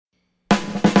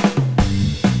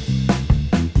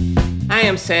I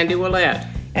am Sandy Willette.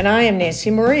 And I am Nancy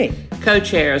Marie,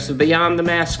 co-chairs of Beyond the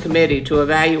Mask Committee to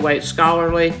evaluate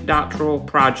scholarly doctoral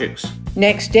projects.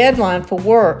 Next deadline for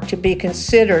work to be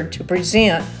considered to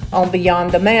present on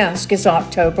Beyond the Mask is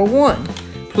October 1.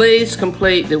 Please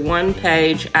complete the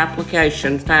one-page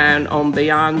application found on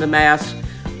Beyond the Mask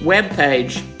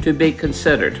webpage to be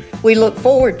considered. We look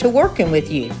forward to working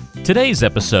with you. Today's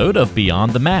episode of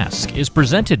Beyond the Mask is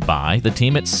presented by the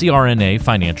team at CRNA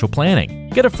Financial Planning.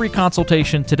 Get a free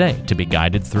consultation today to be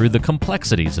guided through the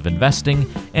complexities of investing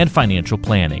and financial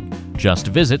planning. Just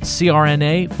visit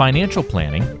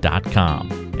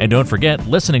crnafinancialplanning.com. And don't forget,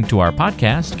 listening to our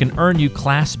podcast can earn you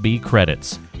Class B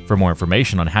credits. For more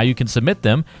information on how you can submit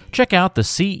them, check out the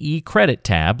CE Credit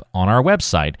tab on our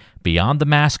website,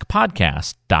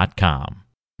 beyondthemaskpodcast.com.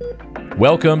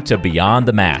 Welcome to Beyond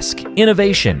the Mask,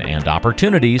 innovation and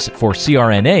opportunities for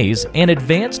CRNAs and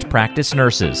advanced practice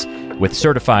nurses, with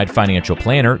certified financial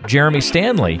planner Jeremy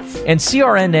Stanley and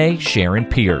CRNA Sharon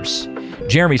Pierce.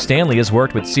 Jeremy Stanley has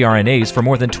worked with CRNAs for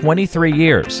more than 23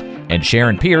 years, and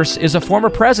Sharon Pierce is a former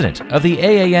president of the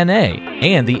AANA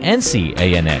and the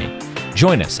NCANA.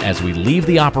 Join us as we leave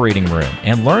the operating room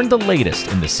and learn the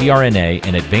latest in the CRNA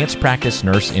and advanced practice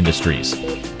nurse industries.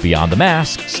 Beyond the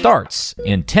Mask starts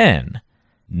in 10,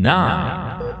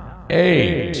 9,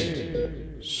 8,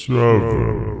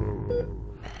 7.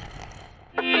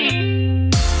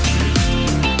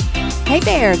 Hey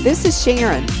there, this is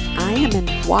Sharon. I am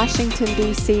in Washington,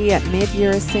 D.C. at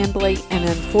Mid-Year Assembly, and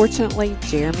unfortunately,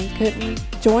 Jeremy couldn't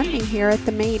join me here at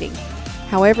the meeting.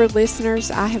 However, listeners,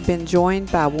 I have been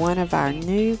joined by one of our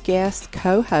new guest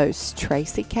co-hosts,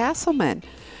 Tracy Castleman.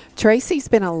 Tracy's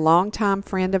been a longtime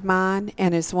friend of mine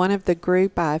and is one of the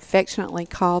group I affectionately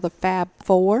call the Fab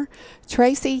Four.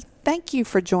 Tracy, thank you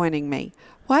for joining me.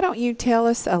 Why don't you tell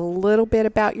us a little bit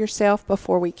about yourself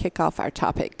before we kick off our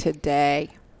topic today?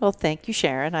 Well, thank you,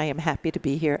 Sharon. I am happy to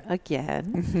be here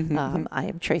again. I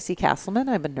am Tracy Castleman.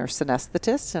 I'm a nurse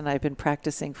anesthetist, and I've been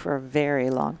practicing for a very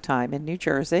long time in New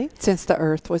Jersey. Since the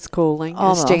earth was cooling,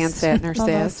 Almost. as Jan Setner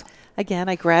says. Again,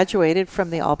 I graduated from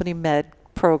the Albany Med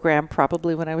program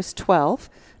probably when I was 12.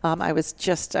 I was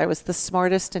the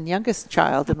smartest and youngest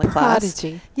child in the class.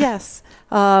 Prodigy. Yes.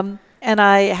 And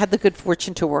I had the good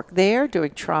fortune to work there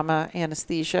doing trauma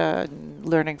anesthesia and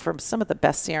learning from some of the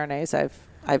best CRNAs I've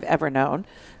ever known.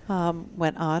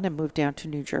 Went on and moved down to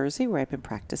New Jersey, where I've been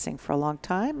practicing for a long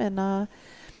time, and I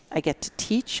get to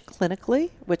teach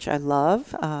clinically, which I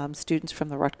love. Students from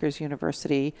the Rutgers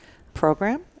University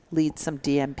program, lead some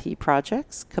DMP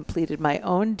projects, completed my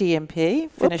own DMP,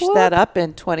 finished that up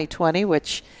in 2020,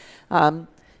 which,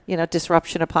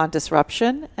 disruption upon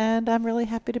disruption, and I'm really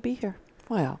happy to be here.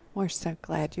 Well, we're so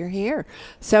glad you're here.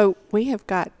 So we have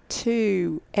got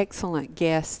two excellent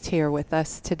guests here with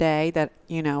us today that,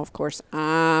 of course,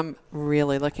 I'm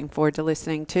really looking forward to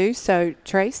listening to. So,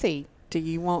 Tracy, do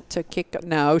you want to kick?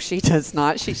 No, she does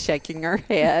not. She's shaking her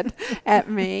head at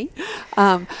me.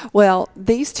 Well,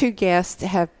 these two guests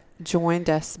have joined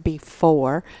us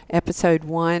before, episode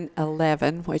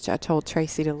 111, which I told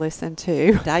Tracy to listen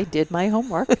to. I did my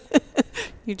homework.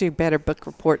 You do better book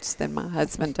reports than my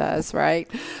husband does, right?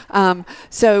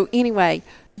 So anyway,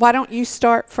 why don't you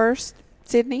start first,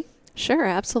 Sydney? Sure,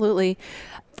 absolutely.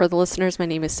 For the listeners, my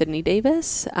name is Sydney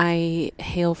Davis. I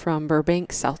hail from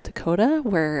Burbank, South Dakota,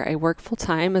 where I work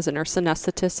full-time as a nurse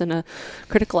anesthetist in a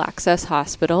critical access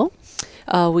hospital.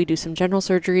 We do some general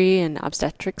surgery and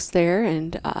obstetrics there,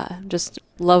 and just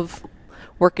love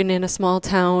working in a small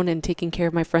town and taking care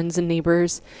of my friends and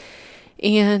neighbors.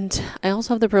 And I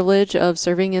also have the privilege of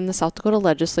serving in the South Dakota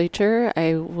Legislature.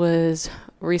 I was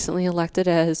recently elected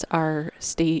as our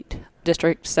state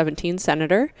District 17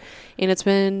 senator, and it's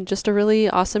been just a really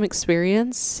awesome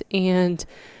experience and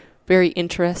very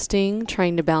interesting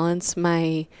trying to balance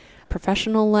my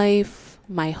professional life,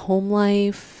 my home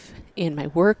life, and my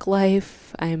work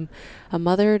life. I'm a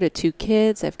mother to 2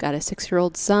 kids. I've got a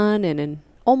 6-year-old son and an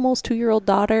almost 2-year-old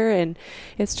daughter, and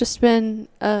it's just been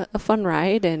a fun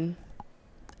ride, and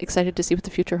excited to see what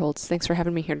the future holds. Thanks for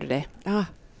having me here today.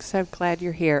 So glad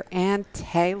you're here. And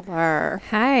Taylor.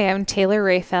 Hi, I'm Taylor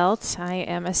Rehfeldt. I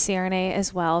am a CRNA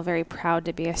as well. Very proud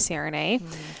to be a CRNA.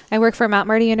 I work for Mount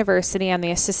Marty University. I'm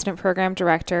the assistant program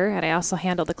director, and I also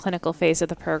handle the clinical phase of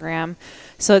the program.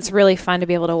 So it's really fun to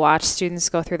be able to watch students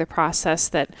go through the process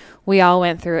that we all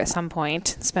went through at some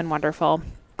point. It's been wonderful.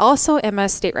 also am a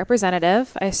state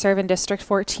representative. I serve in District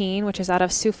 14, which is out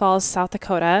of Sioux Falls, South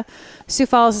Dakota. Sioux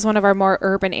Falls is one of our more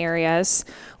urban areas,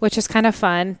 which is kind of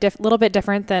fun, a little bit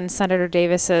different than Senator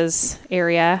Davis's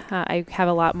area. I have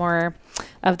a lot more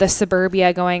of the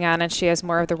suburbia going on, and she has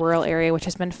more of the rural area, which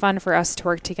has been fun for us to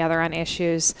work together on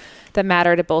issues that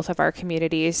matter to both of our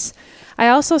communities. I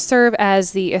also serve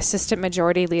as the Assistant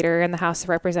Majority Leader in the House of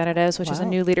Representatives, which is a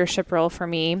new leadership role for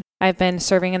me. I've been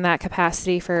serving in that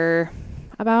capacity for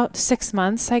about 6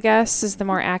 months, I guess, is the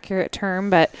more accurate term,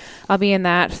 but I'll be in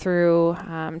that through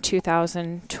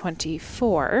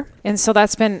 2024. And so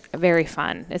that's been very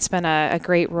fun. It's been a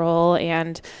great role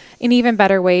and an even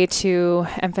better way to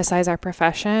emphasize our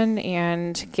profession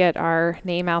and get our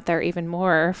name out there even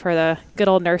more for the good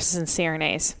old nurses and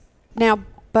CRNAs. Now,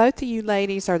 both of you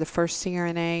ladies are the first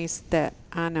CRNAs that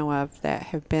I know of that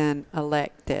have been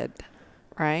elected,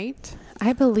 right?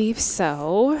 I believe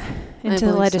so. Into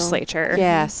the legislature. So.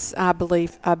 Yes, I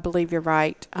believe you're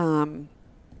right.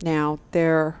 Now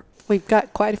we've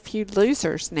got quite a few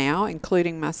losers now,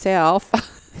 including myself.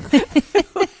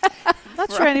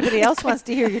 Not sure anybody else wants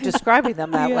to hear you describing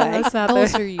them that way.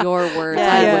 Those are your words.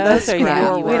 Yeah, those are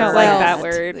your words. We don't like that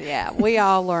word. Yeah, we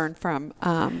all learn from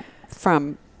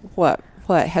what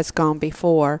has gone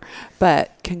before,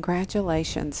 but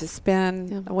congratulations.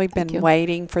 We've been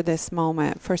waiting for this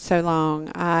moment for so long.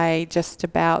 I just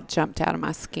about jumped out of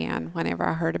my skin whenever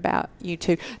I heard about you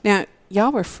two. Now,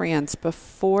 y'all were friends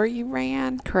before you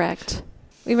ran? Correct.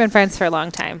 We've been friends for a long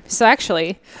time. So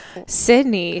actually,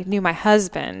 Sydney knew my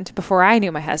husband before I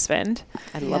knew my husband.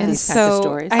 I love these kinds of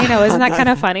stories. I know, isn't that kind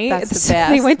of funny? That's the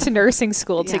best. We went to nursing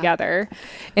school together.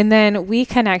 And then we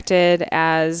connected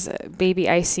as baby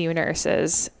ICU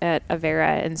nurses at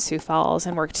Avera in Sioux Falls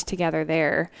and worked together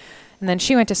there. And then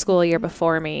she went to school a year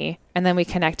before me, and then we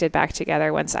connected back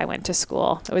together once I went to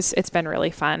school. It's been really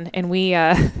fun. And we,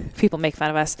 people make fun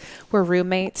of us. We're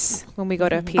roommates when we go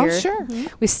to Peter. Oh, sure.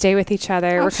 We stay with each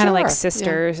other. Oh, We're kind of like sure.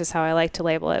 sisters is how I like to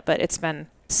label it. But it's been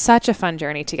such a fun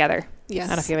journey together. Yes. I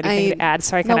don't know if you have anything to add.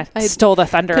 So I kind of stole the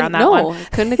thunder on that one. No,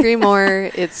 couldn't agree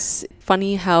more. It's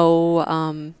funny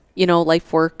how...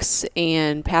 life works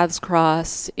and paths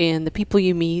cross and the people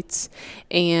you meet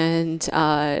and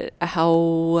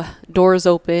how doors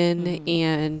open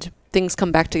and things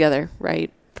come back together,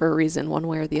 right? For a reason, one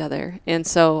way or the other. And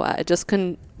so I just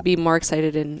couldn't be more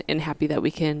excited and happy that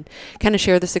we can kind of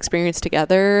share this experience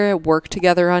together, work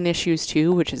together on issues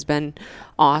too, which has been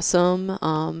awesome,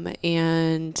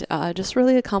 and just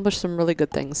really accomplish some really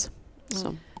good things.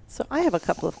 So I have a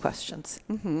couple of questions.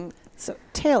 So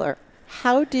Taylor,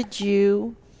 how did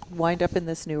you wind up in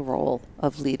this new role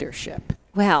of leadership?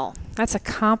 Well, that's a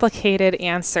complicated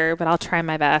answer, but I'll try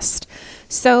my best.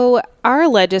 So our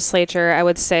legislature, I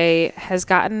would say, has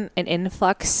gotten an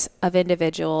influx of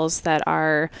individuals that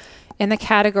are in the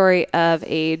category of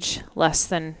age less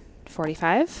than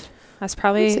 45. That's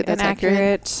probably an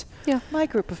accurate. Yeah, my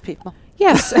group of people.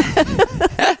 Yes.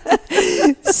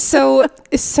 So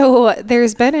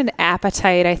there's been an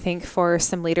appetite, I think, for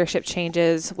some leadership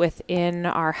changes within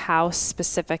our House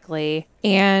specifically.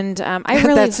 And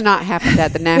That's not happened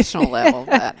at the national level,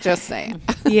 but just saying.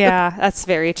 Yeah, that's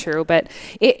very true. But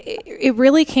it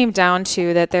really came down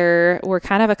to that there were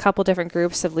kind of a couple different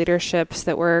groups of leaderships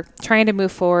that were trying to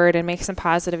move forward and make some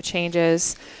positive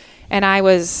changes. And I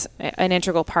was an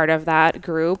integral part of that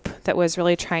group that was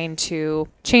really trying to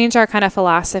change our kind of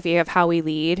philosophy of how we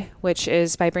lead, which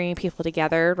is by bringing people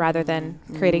together rather than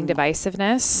creating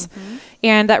divisiveness.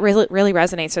 And that really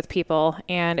resonates with people.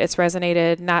 And it's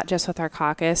resonated not just with our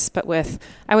caucus, but with,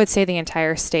 I would say, the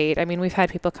entire state. I mean, we've had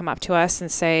people come up to us and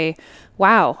say,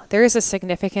 wow, there is a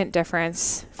significant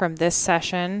difference from this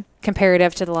session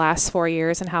comparative to the last 4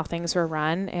 years and how things were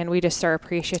run. And we just are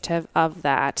appreciative of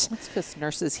that. That's because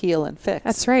nurses heal and fix.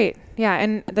 That's right. Yeah.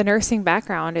 And the nursing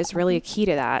background is really a key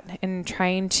to that, and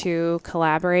trying to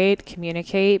collaborate,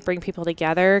 communicate, bring people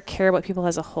together, care about people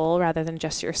as a whole rather than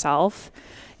just yourself.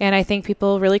 And I think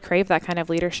people really crave that kind of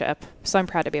leadership. So I'm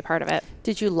proud to be a part of it.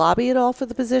 Did you lobby at all for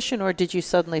the position, or did you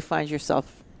suddenly find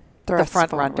yourself the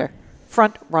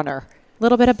front runner? A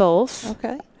little bit of both.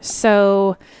 Okay.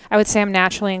 So I would say I'm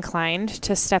naturally inclined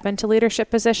to step into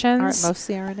leadership positions. Aren't most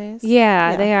CRNAs?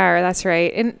 Yeah, they are. That's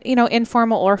right. And,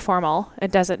 informal or formal,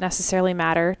 it doesn't necessarily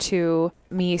matter to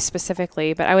me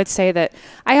specifically. But I would say that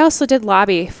I also did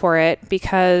lobby for it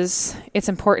because it's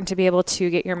important to be able to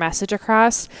get your message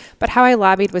across. But how I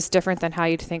lobbied was different than how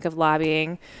you'd think of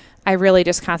lobbying. I really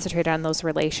just concentrated on those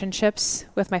relationships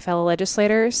with my fellow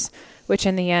legislators, which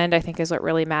in the end I think is what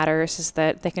really matters, is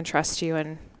that they can trust you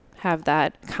and have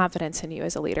that confidence in you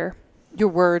as a leader. your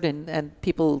word and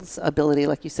people's ability,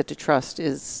 like you said, to trust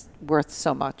is worth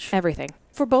so much. Everything.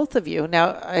 For both of you.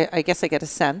 Now, I guess I get a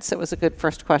sense. It was a good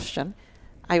first question.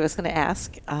 I was going to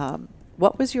ask,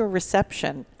 what was your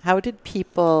reception? How did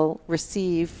people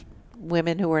receive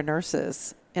women who were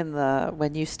nurses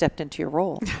when you stepped into your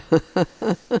role?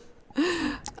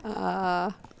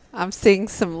 I'm seeing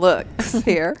some looks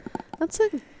here. That's a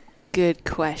good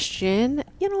question.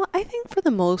 I think for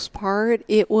the most part,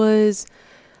 it was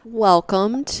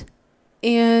welcomed.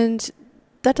 And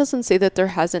that doesn't say that there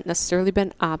hasn't necessarily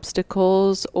been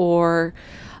obstacles or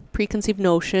preconceived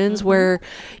notions where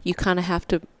you kind of have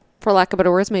to, for lack of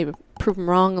better words, maybe prove them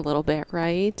wrong a little bit,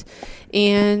 right?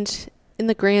 And in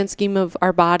the grand scheme of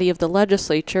our body of the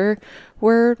legislature,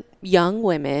 we're young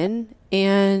women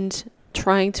and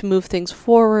trying to move things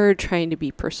forward, trying to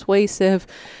be persuasive.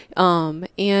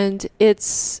 And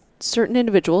it's certain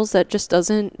individuals that just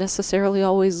doesn't necessarily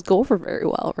always go over very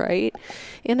well, right?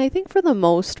 And I think for the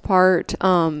most part,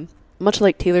 much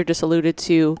like Taylor just alluded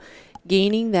to,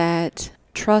 gaining that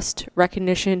trust,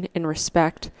 recognition, and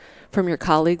respect from your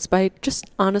colleagues by just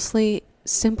honestly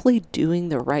simply doing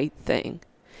the right thing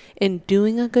and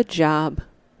doing a good job,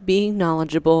 being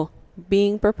knowledgeable,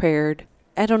 being prepared.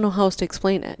 I don't know how else to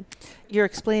explain it. You're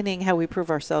explaining how we prove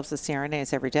ourselves as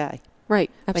CRNAs every day. Right,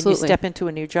 absolutely. When you step into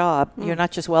a new job, you're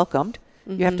not just welcomed,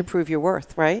 you have to prove your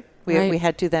worth, right? We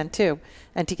had to then too.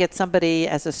 And to get somebody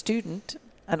as a student,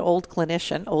 an older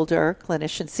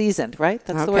clinician, seasoned, right?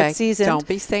 That's the word, seasoned. Don't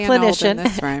be saying clinician, old in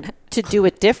this room. To do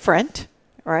it different,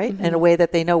 right? In a way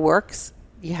that they know works.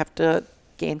 You have to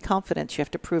gain confidence. You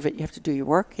have to prove it. You have to do your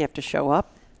work. You have to show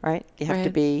up, right? You have to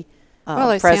be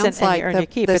it present sounds like and you earn your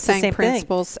keep. the It's same the same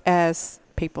principles as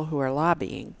people who are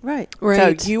lobbying. Right.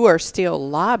 So you are still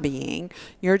lobbying.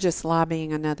 You're just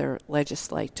lobbying another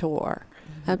legislator.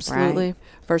 Absolutely. Right?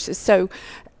 Versus, so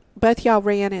both y'all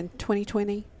ran in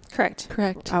 2020? Correct.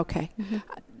 Okay.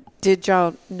 Did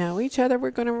y'all know each other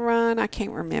were going to run? I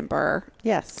can't remember.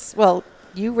 Yes. Well,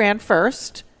 you ran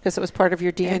first because it was part of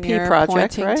your And DMP you're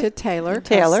project, pointing right? to Taylor. 'cause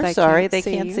Taylor, they sorry. can't They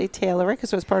see can't you. see Taylor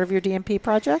because it was part of your DMP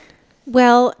project?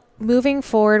 Well, moving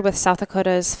forward with South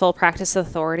Dakota's full practice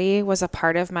authority was a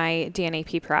part of my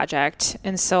DNAP project.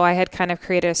 And so I had kind of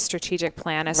created a strategic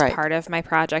plan as part of my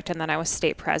project. And then I was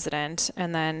state president.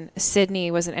 And then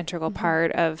Sydney was an integral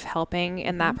part of helping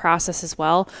in that process as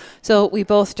well. So we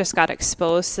both just got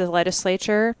exposed to the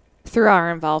legislature through our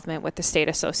involvement with the state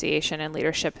association and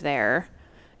leadership there.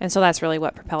 And so that's really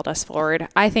what propelled us forward.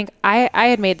 I think I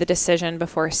had made the decision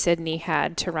before Sydney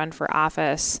had to run for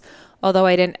office, although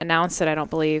I didn't announce it, I don't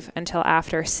believe, until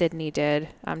after Sydney did,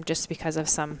 just because of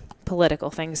some political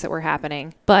things that were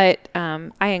happening. But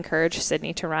I encouraged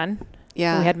Sydney to run.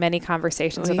 Yeah. We had many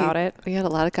conversations about it. We had a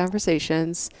lot of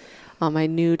conversations. I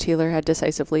knew Taylor had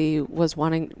decisively was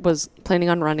planning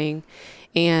on running,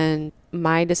 and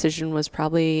my decision was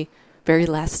probably very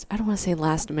last, I don't want to say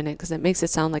last minute because it makes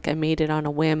it sound like I made it on a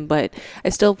whim, but I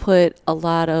still put a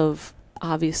lot of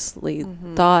obviously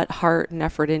thought, heart, and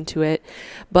effort into it.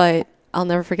 But I'll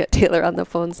never forget Taylor on the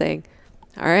phone saying,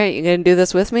 "All right, you gonna do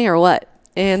this with me or what?"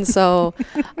 And so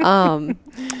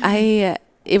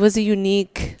it was a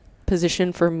unique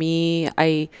position for me.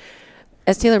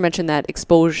 As Taylor mentioned, that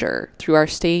exposure through our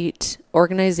state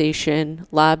organization,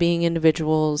 lobbying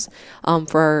individuals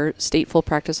for our state full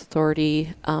practice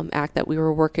authority act that we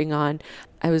were working on.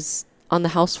 I was on the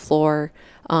House floor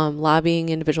lobbying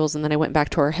individuals, and then I went back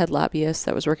to our head lobbyist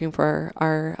that was working for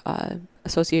our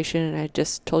association, and I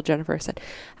just told Jennifer, I said,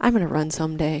 "I'm going to run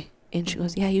someday." And she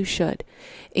goes, "Yeah, you should."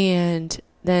 And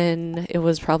then it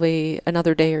was probably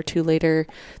another day or two later,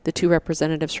 the two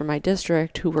representatives from my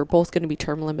district who were both going to be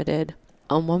term limited,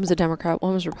 one was a Democrat,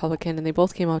 one was Republican, and they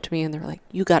both came up to me and they were like,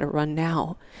 "You got to run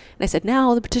now." And I said,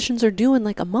 "Now? The petitions are due in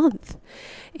like a month."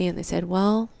 And they said,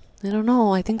 "Well, I don't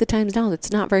know. I think the time's now.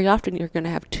 It's not very often you're going to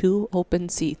have 2 open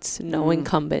seats, no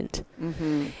incumbent."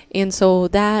 And so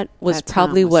that was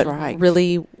probably what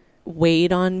really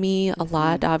weighed on me a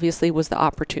lot, obviously, was the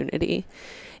opportunity.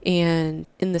 And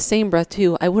in the same breath,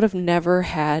 too, I would have never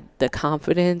had the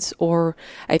confidence or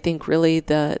I think really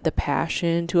the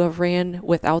passion to have ran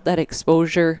without that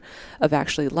exposure of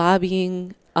actually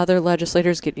lobbying other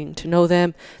legislators, getting to know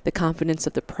them, the confidence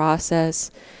of the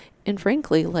process, and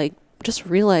frankly, like just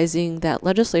realizing that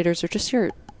legislators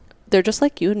are they're just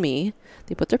like you and me.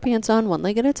 They put their pants on one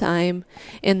leg at a time,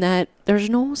 and that there's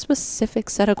no specific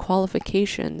set of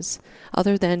qualifications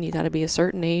other than you got to be a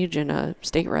certain age and a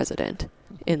state resident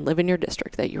and live in your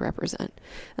district that you represent.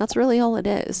 That's really all it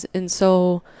is. And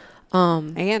so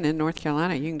And in North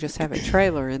Carolina, you can just have a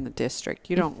trailer in the district.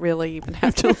 You don't really even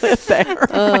have to live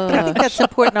there. I think that's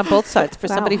important on both sides for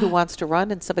somebody who wants to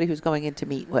run and somebody who's going in to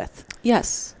meet with.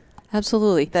 Yes,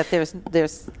 absolutely. That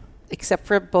there's except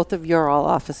for both of your all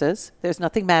offices, there's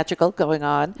nothing magical going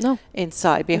on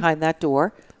inside behind that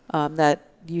door that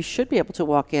you should be able to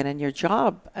walk in, and your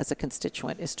job as a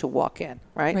constituent is to walk in,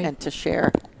 right? And to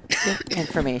share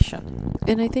information.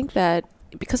 And I think that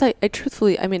because I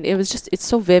truthfully, I mean, it's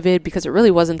so vivid because it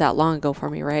really wasn't that long ago for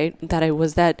me, right? That I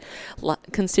was that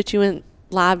constituent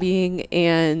lobbying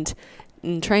and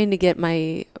trying to get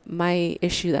my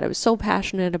issue that I was so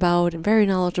passionate about and very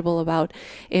knowledgeable about,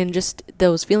 and just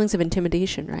those feelings of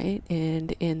intimidation, right?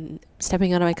 And in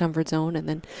stepping out of my comfort zone, and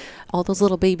then all those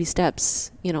little baby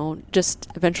steps, just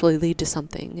eventually lead to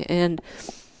something. And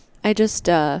I just,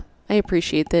 I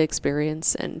appreciate the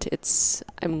experience, and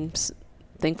I'm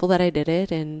thankful that I did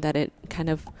it and that it kind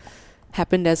of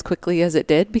happened as quickly as it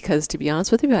did, because to be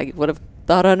honest with you, I would have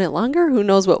thought on it longer. Who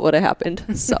knows what would have happened.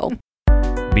 So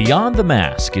Beyond the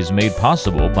Mask is made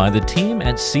possible by the team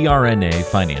at CRNA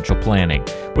Financial Planning.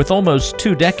 With almost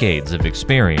 2 decades of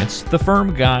experience, the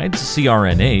firm guides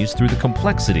CRNAs through the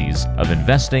complexities of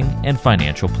investing and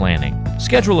financial planning.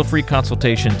 Schedule a free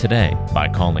consultation today by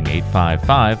calling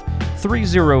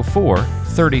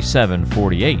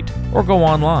 855-304-3748 or go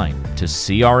online to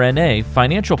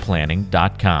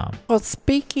crnafinancialplanning.com. Well,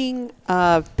 speaking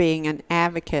of being an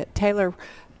advocate, Taylor,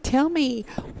 tell me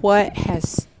what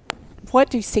do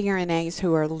CRNAs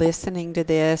who are listening to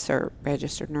this, or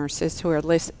registered nurses who are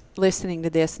listening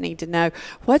to this, need to know?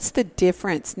 What's the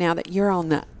difference now that you're on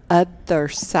the other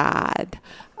side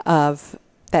of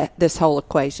this whole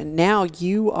equation? Now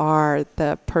you are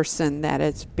the person that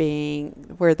is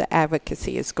where the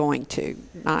advocacy is going to,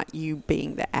 not you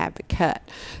being the advocate.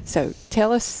 So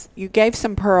tell us, you gave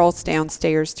some pearls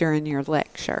downstairs during your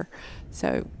lecture.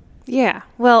 So yeah,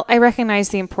 well, I recognize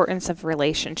the importance of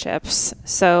relationships.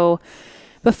 So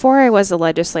before I was a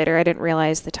legislator, I didn't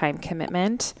realize the time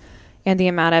commitment and the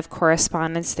amount of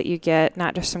correspondence that you get,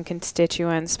 not just from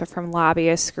constituents, but from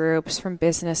lobbyist groups, from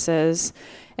businesses.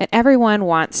 And everyone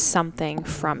wants something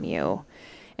from you.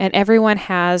 And everyone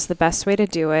has the best way to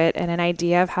do it and an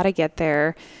idea of how to get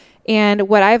there. And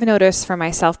what I've noticed for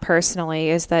myself personally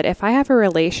is that if I have a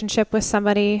relationship with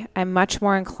somebody, I'm much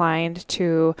more inclined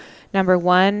to, number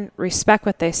one, respect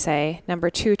what they say,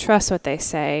 number two, trust what they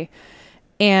say,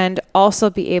 and also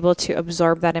be able to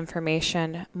absorb that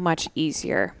information much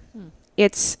easier.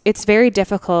 It's very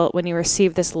difficult when you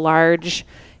receive this large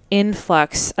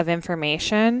influx of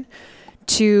information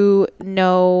to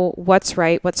know what's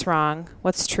right, what's wrong,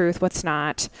 what's truth, what's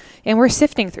not. And we're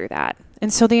sifting through that.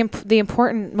 And so the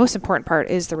most important part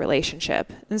is the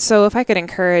relationship. And so if I could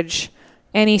encourage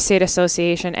any state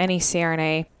association, any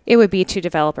CRNA, it would be to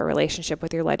develop a relationship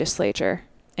with your legislature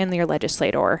and your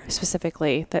legislator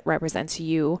specifically that represents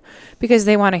you, because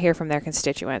they want to hear from their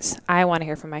constituents. I want to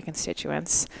hear from my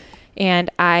constituents. And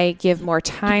I give more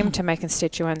time to my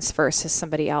constituents versus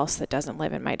somebody else that doesn't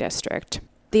live in my district.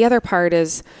 The other part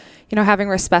is, having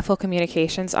respectful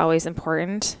communication is always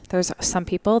important. There's some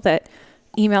people that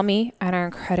email me and are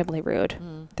incredibly rude.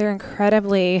 They're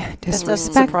incredibly disrespectful. That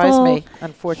doesn't surprise me,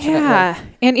 unfortunately. Yeah.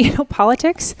 And,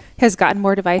 politics has gotten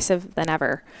more divisive than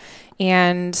ever.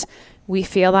 And we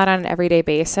feel that on an everyday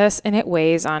basis, and it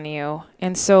weighs on you.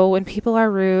 And so when people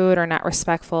are rude or not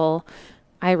respectful,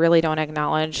 I really don't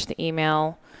acknowledge the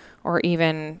email or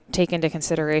even take into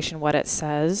consideration what it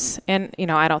says. And,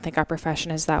 I don't think our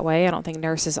profession is that way. I don't think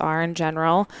nurses are in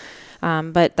general.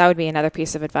 But that would be another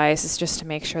piece of advice, is just to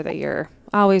make sure that you're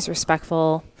always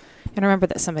respectful and remember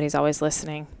that somebody's always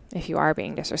listening if you are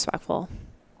being disrespectful.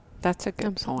 That's a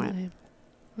good point.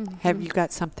 Mm-hmm. Have you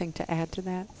got something to add to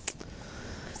that,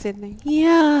 Sydney?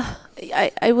 Yeah,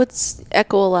 I would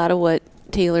echo a lot of what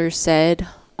Taylor said.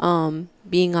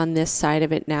 Being on this side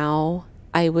of it now,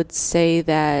 I would say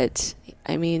that,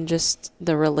 just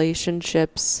the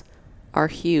relationships are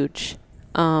huge.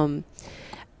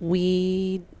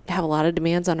 We have a lot of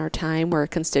demands on our time. We're a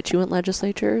constituent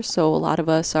legislature, so a lot of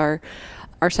us our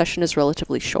session is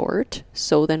relatively short.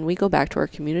 So then we go back to our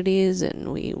communities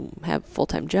and we have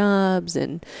full-time jobs,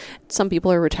 and some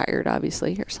people are retired,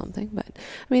 obviously, or something. But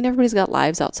everybody's got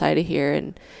lives outside of here,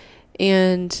 and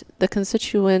the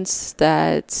constituents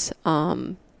that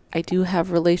I do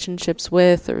have relationships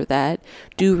with, or that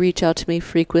do reach out to me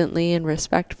frequently in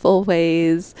respectful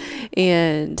ways,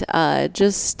 and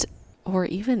or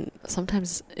even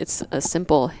sometimes it's a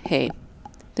simple, hey,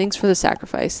 thanks for the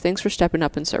sacrifice. Thanks for stepping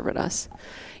up and serving us.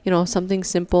 Something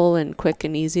simple and quick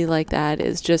and easy like that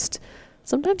is just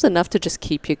sometimes enough to just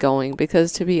keep you going,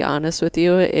 because to be honest with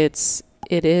you, it's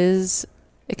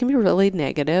it can be really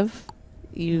negative.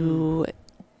 You're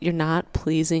not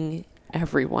pleasing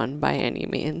everyone by any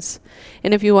means.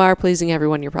 And if you are pleasing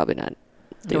everyone, you're probably not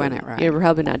doing it right. You're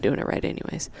probably not doing it right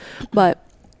anyways. But,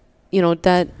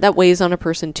 that weighs on a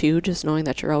person too, just knowing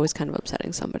that you're always kind of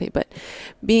upsetting somebody. But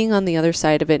being on the other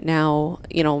side of it now,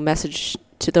 message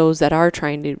to those that are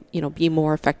trying to, be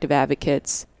more effective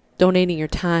advocates, donating your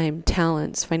time,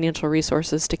 talents, financial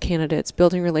resources to candidates,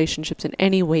 building relationships in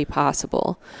any way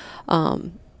possible,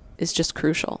 is just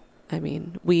crucial. I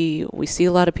mean, we see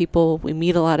a lot of people, we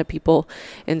meet a lot of people,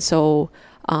 and so,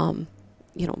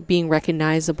 being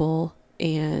recognizable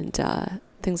and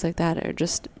things like that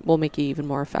will make you even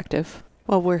more effective.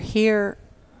 Well, we're here,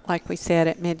 like we said,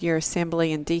 at Mid-Year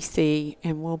Assembly in D.C.,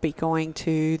 and we'll be going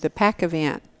to the PAC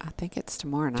event. I think it's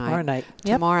tomorrow night.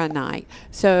 Tomorrow night.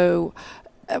 So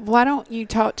why don't you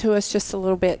talk to us just a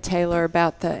little bit, Taylor,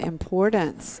 about the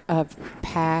importance of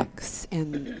PACs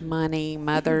and money,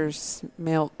 mother's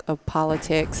milk of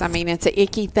politics? I mean, it's an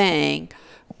icky thing,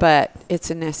 but it's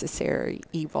a necessary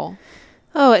evil.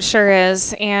 Oh, it sure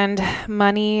is. And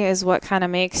money is what kind of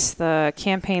makes the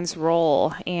campaigns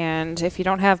roll. And if you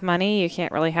don't have money, you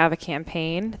can't really have a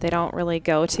campaign. They don't really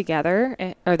go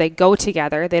together, or they go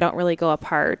together. They don't really go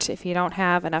apart. If you don't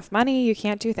have enough money, you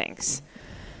can't do things.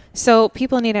 So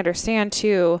people need to understand,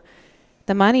 too,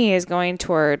 the money is going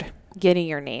toward getting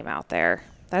your name out there.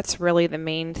 That's really the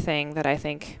main thing that I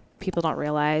think people don't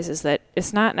realize, is that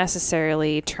it's not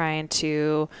necessarily trying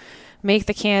to make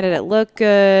the candidate look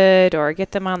good or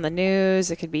get them on the news.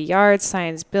 It could be yard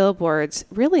signs, billboards,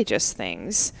 really just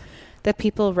things that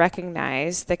people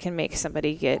recognize that can make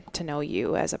somebody get to know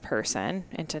you as a person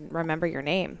and to remember your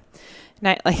name.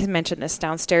 Not, like I mentioned this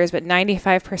downstairs, but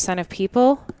 95% of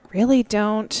people really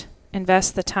don't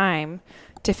invest the time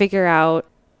to figure out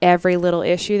every little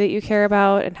issue that you care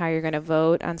about and how you're going to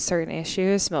vote on certain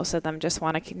issues. Most of them just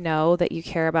want to know that you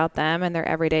care about them and their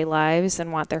everyday lives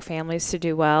and want their families to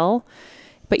do well.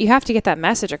 But you have to get that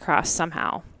message across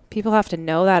somehow. People have to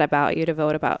know that about you to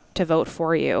vote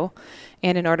for you.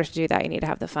 And in order to do that, you need to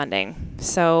have the funding.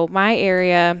 So my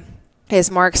area is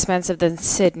more expensive than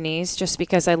Sydney's just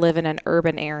because I live in an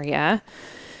urban area,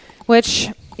 which,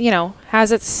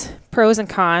 has its pros and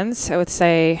cons. I would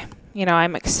say,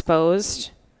 I'm exposed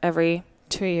every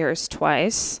 2 years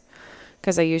twice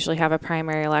because I usually have a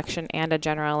primary election and a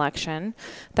general election.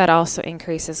 That also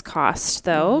increases cost,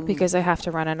 though, because I have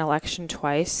to run an election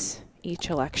twice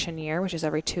each election year, which is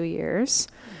every 2 years.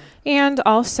 And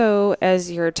also,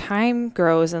 as your time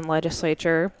grows in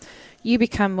legislature, you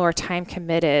become more time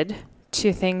committed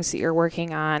to things that you're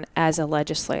working on as a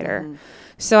legislator.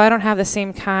 So I don't have the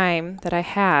same time that I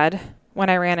had when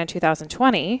I ran in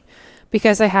 2020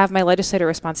 because I have my legislative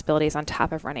responsibilities on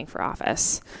top of running for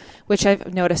office, which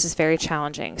I've noticed is very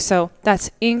challenging. So that's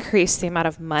increased the amount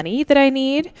of money that I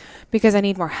need because I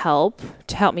need more help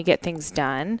to help me get things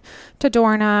done, to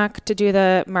door knock, to do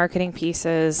the marketing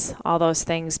pieces, all those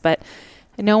things. But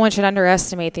no one should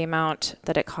underestimate the amount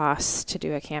that it costs to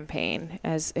do a campaign,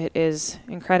 as it is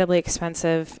incredibly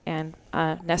expensive and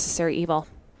a necessary evil.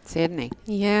 Sydney.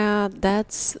 Yeah,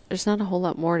 there's not a whole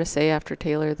lot more to say after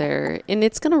Taylor there. And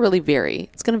it's going to really vary.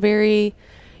 It's going to vary,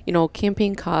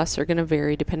 campaign costs are going to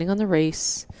vary depending on the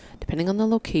race, depending on the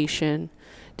location,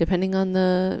 depending on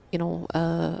the,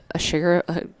 a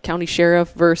county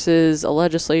sheriff versus a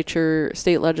legislature,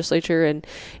 state legislature, and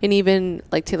even,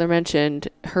 like Taylor mentioned,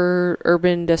 her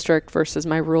urban district versus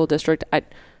my rural district. I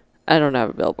don't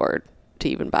have a billboard to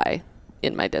even buy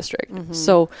in my district.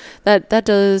 So that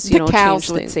does, the cows change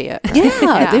would things. see it. Right?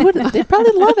 Yeah, they'd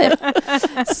probably love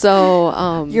it.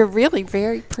 So, you're really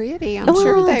very pretty. I'm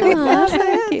sure they would love it.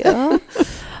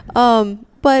 Thank you.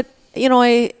 But,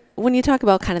 when you talk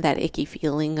about kind of that icky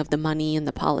feeling of the money and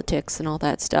the politics and all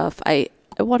that stuff, I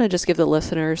want to just give the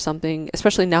listener something,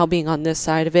 especially now being on this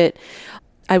side of it.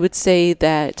 I would say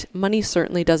that money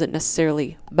certainly doesn't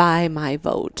necessarily buy my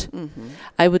vote.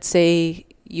 I would say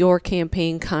your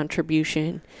campaign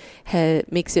contribution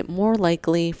makes it more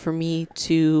likely for me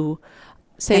to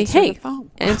say,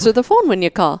 answer the phone when you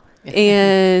call.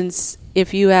 And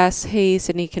if you ask, hey,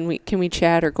 Sydney, can we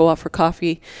chat or go out for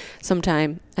coffee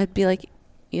sometime? I'd be like,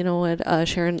 you know what,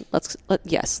 Sharon, let's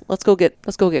go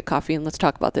get coffee and let's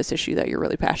talk about this issue that you're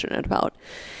really passionate about.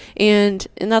 And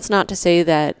that's not to say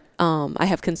that I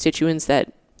have constituents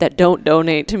that don't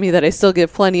donate to me that I still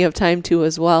give plenty of time to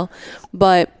as well.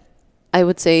 But I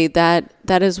would say that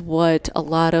is what a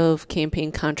lot of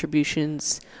campaign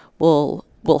contributions will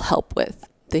help with.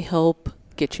 They help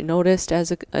get you noticed as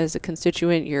a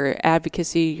constituent, your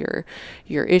advocacy,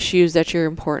 your issues that you're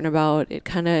important about. It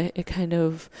kind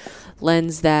of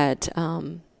lends that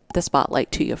the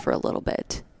spotlight to you for a little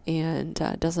bit. And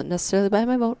doesn't necessarily buy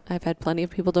my vote. I've had plenty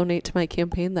of people donate to my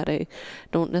campaign that I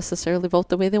don't necessarily vote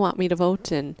the way they want me to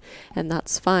vote, and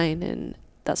that's fine, and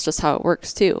that's just how it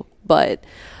works too. But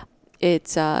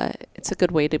it's a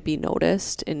good way to be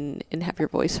noticed and have your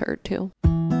voice heard too.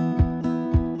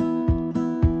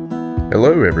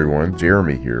 Hello everyone,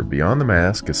 Jeremy here. Beyond the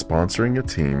Mask is sponsoring a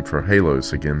team for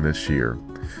Halos again this year.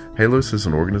 Halos is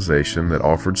an organization that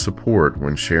offered support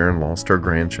when Sharon lost her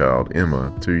grandchild,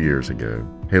 Emma, 2 years ago.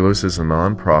 Halos is a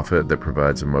nonprofit that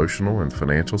provides emotional and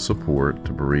financial support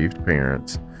to bereaved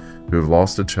parents who have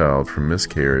lost a child from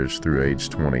miscarriage through age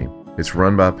 20. It's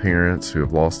run by parents who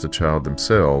have lost a child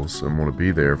themselves and want to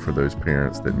be there for those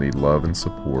parents that need love and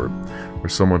support, or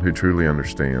someone who truly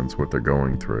understands what they're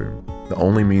going through. The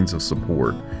only means of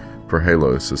support for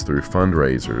Halos is through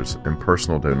fundraisers and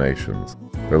personal donations.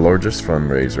 Their largest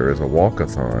fundraiser is a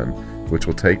walkathon, which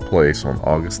will take place on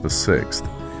August the 6th.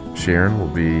 Sharon will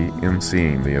be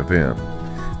emceeing the event.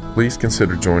 Please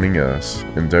consider joining us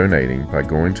and donating by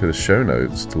going to the show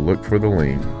notes to look for the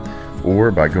link,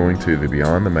 or by going to the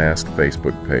Beyond the Mask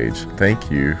Facebook page.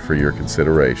 Thank you for your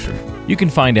consideration. You can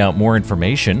find out more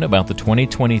information about the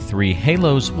 2023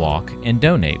 Halos Walk and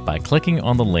donate by clicking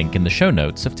on the link in the show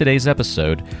notes of today's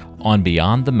episode on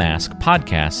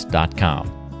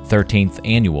BeyondTheMaskPodcast.com. 13th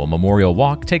Annual Memorial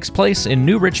Walk takes place in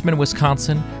New Richmond,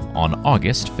 Wisconsin on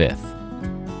August 5th.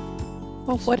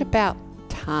 Well, what about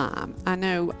time? I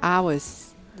know I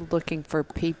was looking for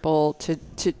people to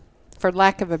for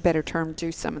lack of a better term,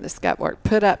 do some of the scut work,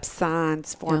 put up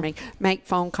signs for me, make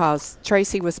phone calls.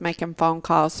 Tracy was making phone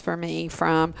calls for me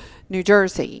from New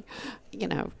Jersey.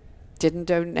 Didn't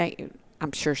donate.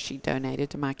 I'm sure she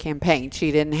donated to my campaign.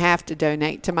 She didn't have to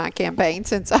donate to my campaign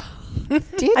since I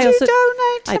donate to my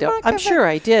campaign? I'm sure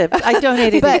I did. I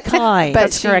donated in kind.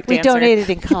 That's correct We answer. donated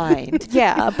in kind.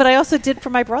 Yeah, but I also did for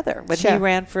my brother when he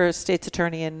ran for state's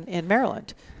attorney in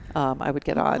Maryland. I would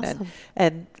get on. Awesome.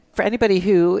 And for anybody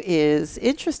who is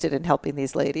interested in helping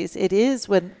these ladies, it is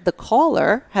when the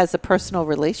caller has a personal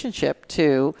relationship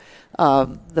to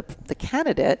the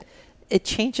candidate, it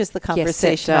changes the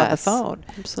conversation on the phone.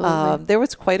 Absolutely. There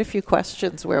was quite a few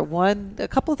questions where a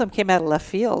couple of them came out of left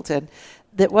field, and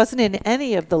that wasn't in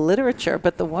any of the literature,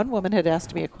 but the one woman had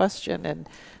asked me a question, and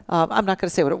I'm not going to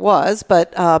say what it was,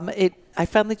 but I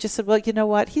finally just said, well, you know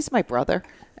what? He's my brother.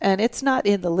 And it's not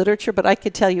in the literature, but I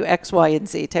could tell you X, Y, and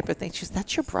Z type of thing. She said,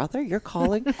 that's your brother? You're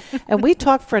calling? And we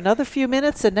talked for another few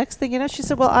minutes. And next thing you know, she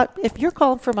said, well, if you're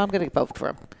calling for him, I'm going to vote for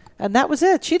him. And that was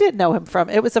it. She didn't know him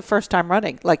it was the first time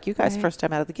running, like you guys, first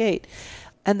time out of the gate.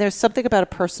 And there's something about a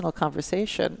personal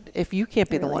conversation. If you can't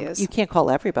be the one, you can't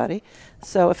call everybody.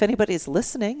 So if anybody's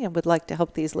listening and would like to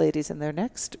help these ladies in their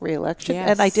next reelection,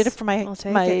 and I did it for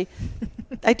I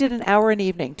did an hour an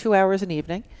evening, 2 hours an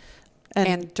evening.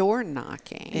 And door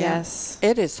knocking. Yes.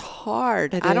 It is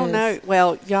hard. It I don't is. know.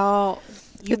 Well, y'all,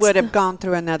 you would have gone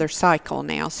through another cycle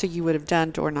now, so you would have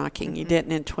done door knocking. You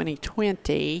didn't in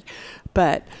 2020,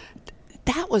 but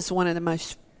that was one of the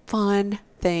most fun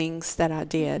things that I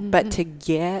did. But to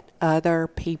get other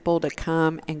people to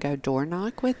come and go door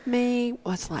knock with me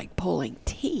was like pulling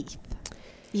teeth.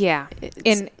 Yeah,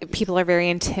 and people are very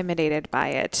intimidated by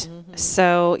it.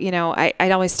 So,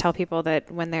 I always tell people that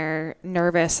when they're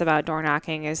nervous about door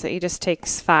knocking is that it just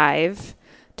takes 5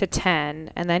 to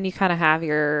 10, and then you kind of have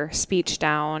your speech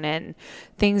down and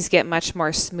things get much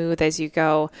more smooth as you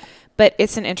go. But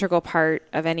it's an integral part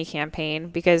of any campaign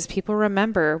because people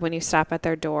remember when you stop at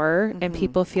their door and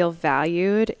people feel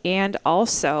valued. And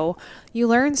also you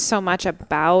learn so much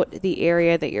about the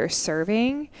area that you're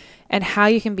serving and how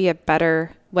you can be a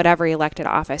better whatever elected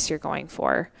office you're going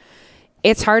for.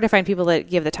 It's hard to find people that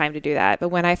give the time to do that. But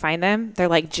when I find them, they're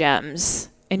like gems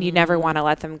and you never want to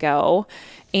let them go.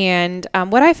 And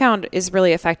what I found is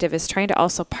really effective is trying to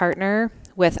also partner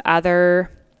with other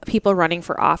people running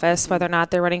for office, whether or not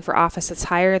they're running for office that's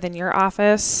higher than your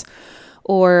office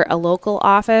or a local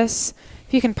office.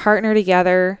 If you can partner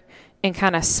together and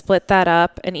kind of split that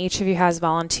up and each of you has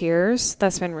volunteers,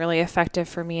 that's been really effective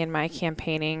for me in my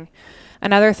campaigning.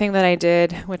 Another thing that I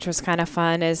did, which was kind of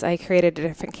fun, is I created a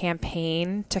different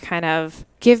campaign to kind of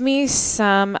give me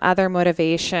some other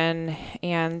motivation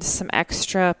and some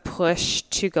extra push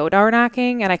to go door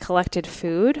knocking. And I collected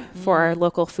food for our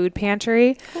local food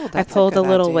pantry. Cool, I pulled a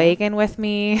little wagon with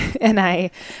me, and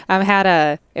I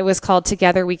had it was called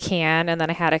Together We Can, and then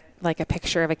I had a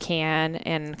picture of a can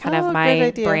and kind of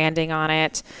my branding on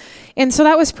it. And so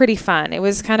that was pretty fun. It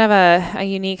was kind of a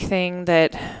unique thing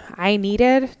that I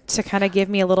needed to kind of give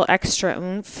me a little extra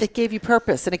oomph. It gave you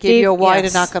purpose, and it gave you a why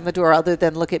to knock on the door other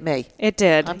than look at me. It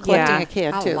did. I'm collecting a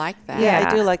can, too. I like that. Yeah,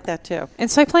 I do like that, too.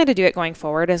 And so I plan to do it going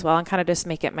forward as well and kind of just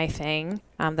make it my thing.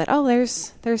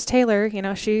 There's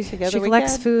Taylor, she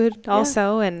collects food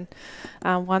also and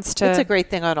wants to. It's a great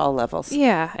thing on all levels.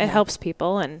 Yeah, it helps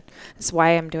people, and it's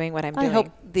why I'm doing what I'm doing. I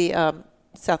hope the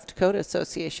South Dakota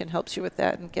Association helps you with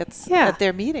that and gets at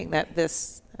their meeting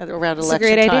around election a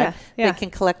great time. idea. Yeah. They can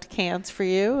collect cans for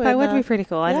you. That would be pretty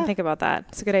cool. I didn't think about that.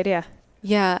 It's a good idea.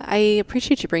 Yeah, I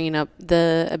appreciate you bringing up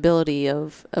the ability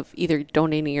of either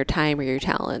donating your time or your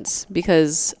talents,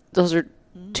 because those are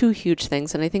two huge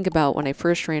things. And I think about when I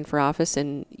first ran for office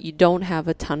and you don't have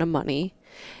a ton of money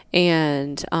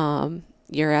and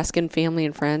you're asking family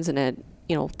and friends and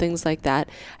things like that.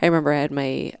 I remember I had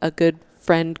a good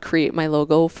friend create my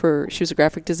logo she was a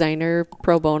graphic designer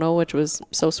pro bono, which was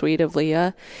so sweet of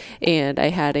Leah. And I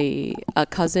had a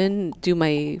cousin do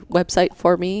my website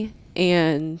for me.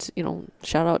 And,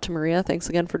 shout out to Maria. Thanks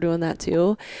again for doing that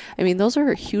too. I mean, those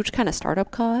are huge kind of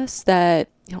startup costs that,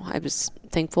 I was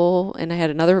thankful. And I had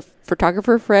another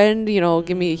photographer friend,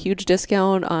 give me a huge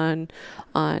discount on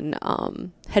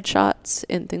headshots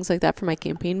and things like that for my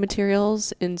campaign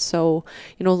materials. And so,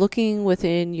 looking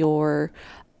within yourself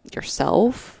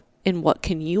and what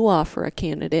can you offer a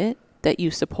candidate that you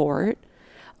support.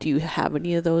 Do you have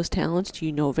any of those talents? Do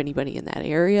you know of anybody in that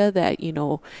area that,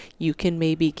 you can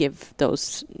maybe give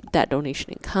that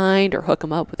donation in kind or hook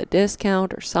them up with a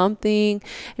discount or something?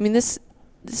 I mean,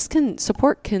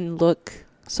 support can look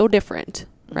so different,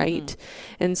 right?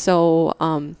 Mm-hmm. And so,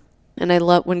 and I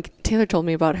love when Taylor told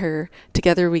me about her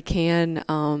Together We Can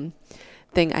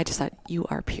thing, I just thought, you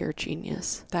are pure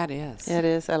genius. That is. It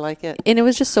is. I like it. And it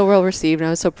was just so well received, and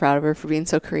I was so proud of her for being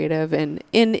so creative. And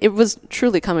it was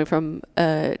truly coming from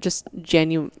just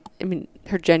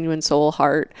her genuine soul,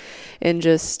 heart, and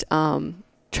just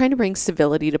trying to bring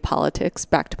civility to politics,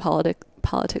 back to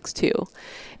politics too.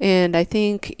 And I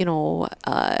think,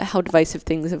 how divisive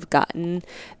things have gotten,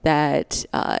 that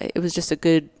it was just a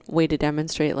good way to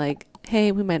demonstrate, like,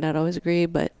 hey, we might not always agree,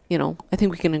 but, I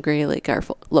think we can agree, like, our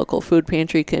local food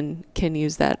pantry can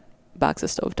use that box of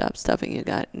stovetop stuffing you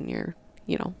got in your,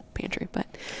 pantry.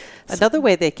 But another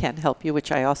way they can help you,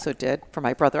 which I also did for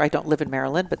my brother, I don't live in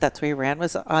Maryland, but that's where he ran,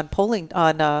 was on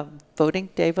voting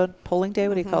day. What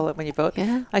do you call it when you vote?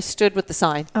 Yeah. I stood with the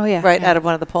sign out of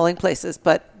one of the polling places.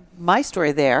 But my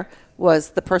story there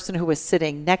was the person who was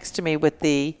sitting next to me with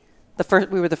we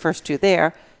were the first two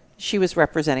there. She was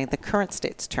representing the current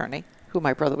state's attorney, who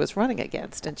my brother was running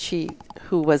against, and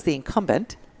who was the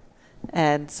incumbent.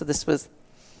 And so this was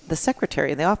the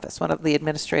secretary in the office, one of the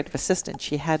administrative assistants.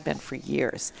 She had been for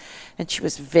years. And she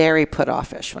was very put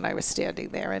offish when I was standing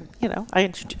there. And,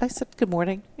 I said, good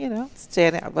morning, I'm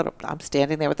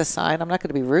standing there with a sign. I'm not going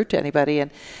to be rude to anybody. And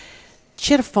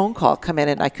she had a phone call come in,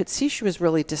 and I could see she was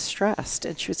really distressed.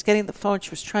 And she was getting the phone.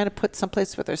 She was trying to put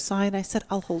someplace with her sign. I said,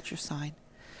 I'll hold your sign.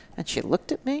 And she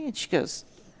looked at me, and she goes,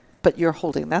 but you're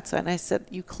holding that sign. I said,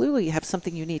 you clearly have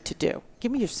something you need to do.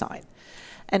 Give me your sign.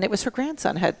 And it was her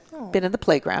grandson had been in the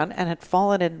playground and had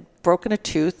fallen and broken a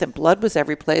tooth, and blood was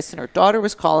every place, and her daughter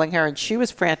was calling her, and she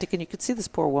was frantic, and you could see this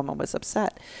poor woman was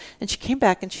upset. And she came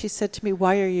back and she said to me,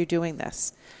 why are you doing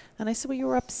this? And I said, well, you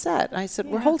were upset. And I said,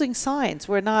 we're holding signs.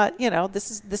 We're not,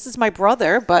 this is my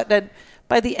brother. But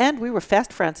by the end, we were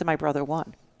fast friends, and my brother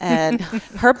won. And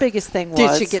her biggest thing was...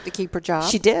 Did she get to keep her job?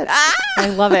 She did. I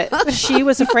love it. She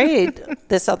was afraid.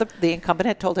 The incumbent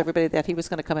had told everybody that he was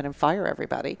going to come in and fire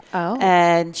everybody. Oh.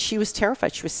 And she was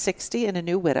terrified. She was 60 and a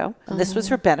new widow. And this was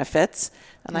her benefits.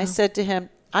 And I said to him,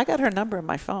 I got her number in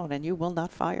my phone, and you will not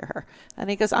fire her. And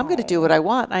he goes, I'm going to do what I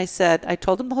want. I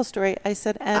told him the whole story. I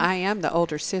said, and I am the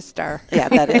older sister. Yeah,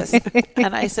 that is.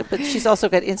 And I said, but she's also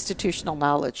got institutional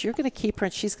knowledge. You're going to keep her,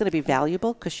 and she's going to be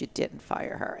valuable because you didn't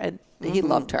fire her. And he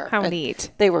loved her. How and neat.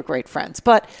 They were great friends.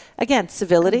 But again,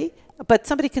 civility. But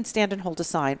somebody can stand and hold a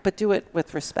sign, but do it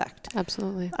with respect.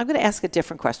 Absolutely. I'm going to ask a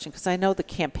different question because I know the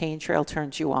campaign trail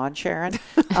turns you on, Sharon.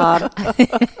 Well,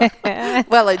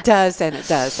 it does and it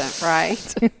doesn't,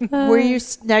 right?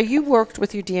 Now you worked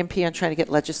with your DMP on trying to get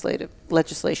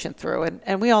legislation through,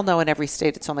 and we all know in every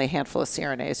state it's only a handful of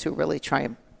CRNAs who really try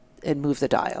and move the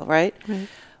dial, right?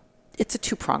 It's a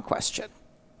two-prong question.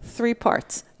 3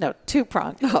 parts. No,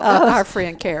 2-prong. Our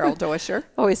friend Carol Doisher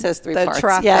always has 3 parts.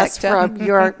 Trifecta. Yes, from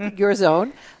your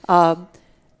zone.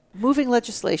 Moving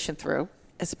legislation through,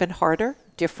 has it been harder,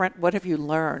 different? What have you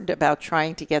learned about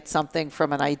trying to get something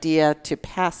from an idea to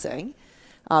passing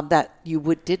that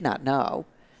you did not know,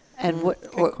 and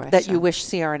that you wish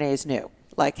CRNAs knew?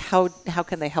 Like, how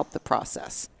can they help the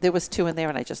process? There was 2 in there,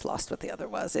 and I just lost what the other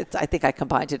was. I think I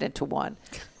combined it into one.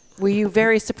 Were you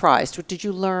very surprised? Did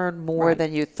you learn more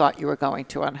than you thought you were going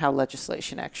to on how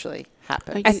legislation actually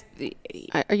happened?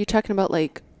 Are you talking about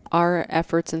like our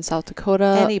efforts in South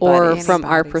Dakota, or from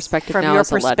our perspective from now your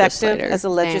as a perspective legislator? As a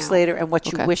legislator, and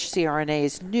what you wish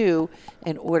CRNAs knew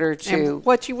in order to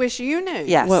what you wish you knew.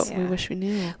 Yes, what we wish we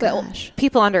knew. Gosh.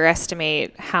 People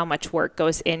underestimate how much work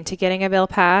goes into getting a bill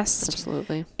passed.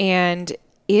 Absolutely, and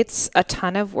it's a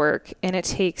ton of work, and it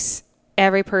takes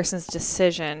every person's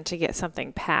decision to get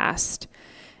something passed.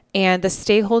 And the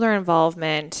stakeholder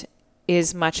involvement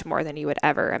is much more than you would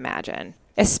ever imagine,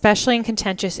 especially in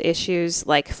contentious issues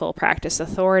like full practice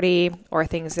authority or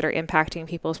things that are impacting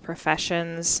people's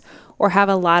professions or have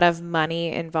a lot of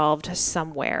money involved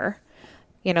somewhere.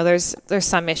 You know, there's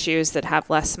some issues that have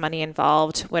less money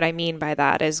involved. What I mean by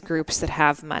that is groups that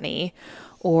have money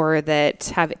or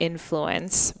that have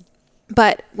influence.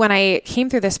 But when I came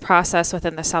through this process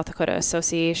within the South Dakota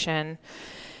Association,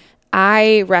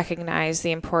 I recognize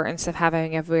the importance of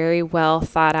having a very well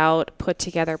thought out, put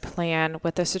together plan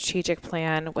with a strategic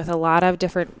plan with a lot of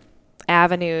different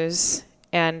avenues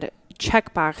and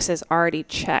check boxes already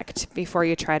checked before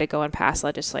you try to go and pass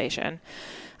legislation.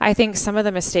 I think some of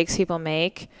the mistakes people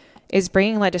make is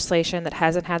bringing legislation that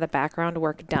hasn't had the background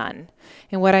work done.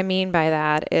 And what I mean by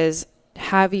that is,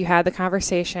 have you had the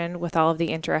conversation with all of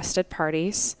the interested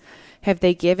parties? Have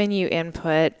they given you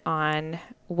input on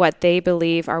what they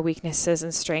believe are weaknesses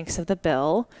and strengths of the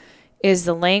bill? Is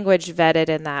the language vetted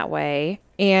in that way?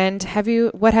 And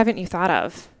what haven't you thought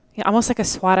of? You know, almost like a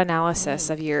SWOT analysis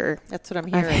of your... That's what I'm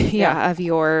hearing. Of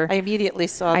your... I immediately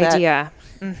saw idea.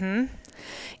 That. Mm-hmm.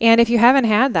 And if you haven't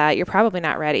had that, you're probably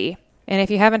not ready. And if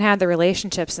you haven't had the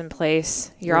relationships in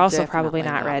place, you're also probably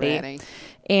not ready.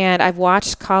 And I've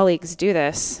watched colleagues do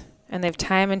this, and they've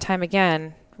time and time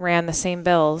again ran the same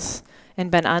bills and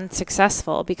been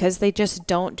unsuccessful because they just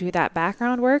don't do that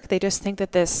background work. They just think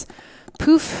that this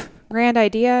grand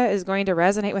idea is going to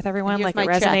resonate with everyone like it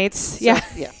resonates.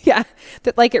 Yeah.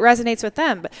 That like it resonates with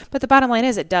them. But the bottom line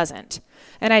is it doesn't.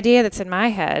 An idea that's in my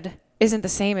head isn't the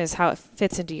same as how it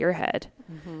fits into your head.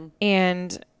 Mm-hmm.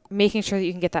 And making sure that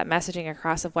you can get that messaging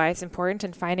across of why it's important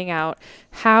and finding out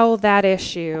how that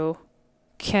issue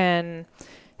can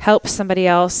help somebody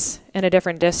else in a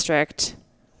different district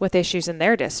with issues in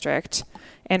their district,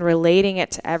 and relating it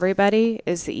to everybody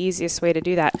is the easiest way to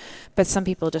do that. But some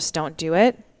people just don't do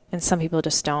it, and some people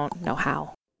just don't know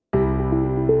how.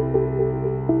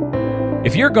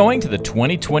 If you're going to the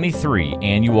 2023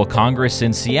 Annual Congress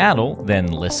in Seattle, then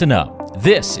listen up.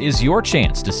 This is your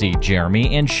chance to see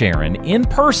Jeremy and Sharon in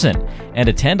person and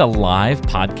attend a live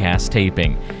podcast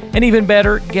taping. And even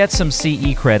better, get some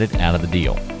CE credit out of the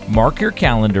deal. Mark your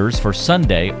calendars for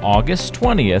Sunday, August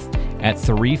 20th at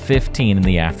 3:15 in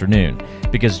the afternoon,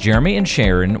 because Jeremy and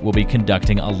Sharon will be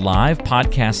conducting a live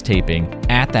podcast taping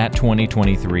at that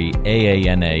 2023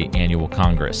 AANA Annual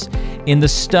Congress in the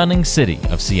stunning city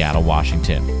of Seattle,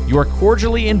 Washington. You are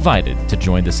cordially invited to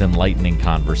join this enlightening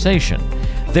conversation.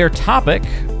 Their topic: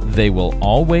 they will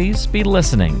always be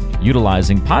listening,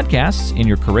 utilizing podcasts in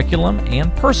your curriculum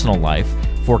and personal life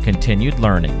for continued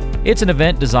learning. It's an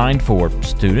event designed for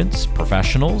students,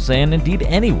 professionals, and indeed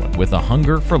anyone with a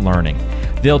hunger for learning.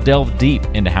 They'll delve deep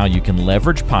into how you can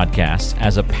leverage podcasts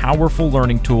as a powerful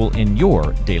learning tool in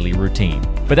your daily routine.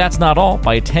 But that's not all.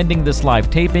 By attending this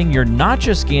live taping, you're not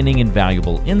just gaining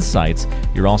invaluable insights,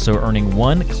 you're also earning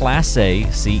 1 Class A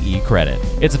CE credit.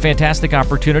 It's a fantastic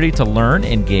opportunity to learn,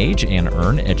 engage, and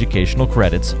earn educational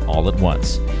credits all at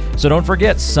once. So don't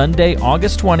forget, Sunday,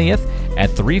 August 20th at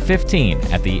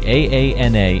 3:15 at the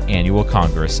AANA Annual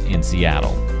Congress in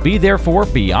Seattle. Be there for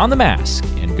Beyond the Mask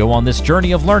and go on this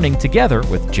journey of learning together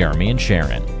with Jeremy and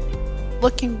Sharon.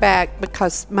 Looking back,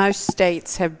 because most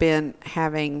states have been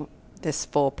having this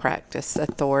full practice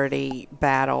authority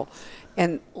battle,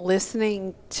 and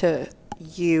listening to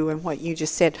you and what you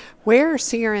just said, where are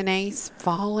CRNAs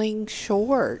falling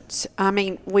short? I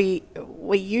mean, we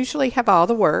usually have all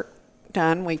the work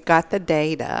done. We've got the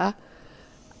data.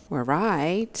 We're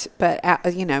right, but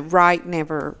right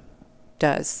never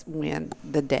does win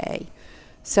the day.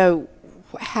 So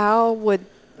how would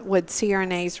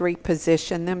CRNAs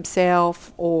reposition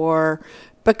themselves? Or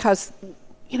because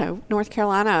North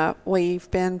Carolina, we've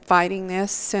been fighting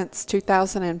this since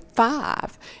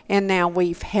 2005, and now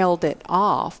we've held it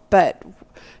off, but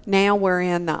now we're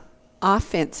in the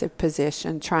offensive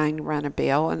position trying to run a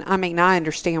bill. And I mean, I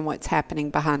understand what's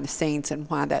happening behind the scenes and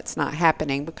why that's not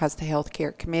happening, because the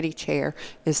healthcare committee chair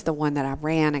is the one that I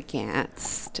ran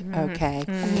against. Okay.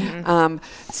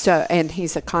 So, and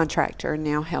he's a contractor and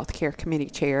now healthcare committee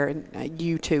chair, and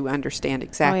you two understand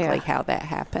exactly how that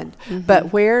happened.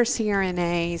 But where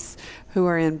CRNAs who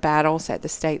are in battles at the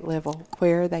state level,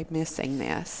 where are they missing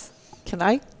this?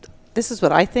 This is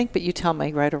what I think, but you tell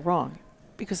me right or wrong.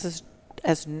 Because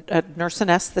as a nurse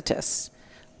anesthetist,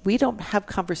 we don't have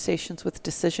conversations with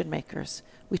decision makers.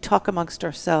 We talk amongst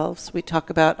ourselves. We talk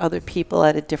about other people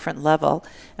at a different level,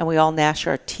 and we all gnash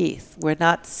our teeth. We're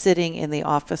not sitting in the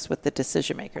office with the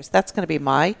decision makers. That's going to be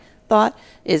my thought,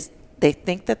 is they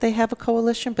think that they have a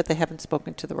coalition, but they haven't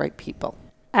spoken to the right people.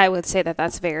 I would say that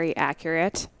that's very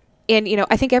accurate. And,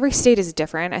 I think every state is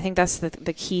different. I think that's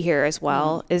the key here as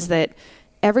well, is that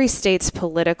every state's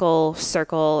political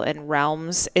circle and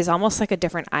realms is almost like a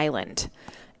different island.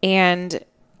 And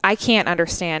I can't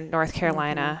understand North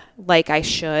Carolina like I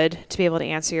should to be able to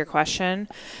answer your question.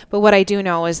 But what I do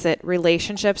know is that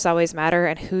relationships always matter,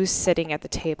 and who's sitting at the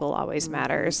table always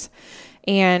matters.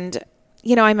 And,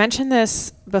 I mentioned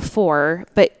this before,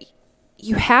 but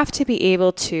you have to be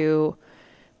able to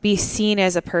be seen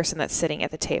as a person that's sitting at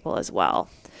the table as well.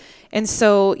 And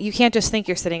so you can't just think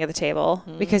you're sitting at the table,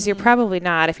 because you're probably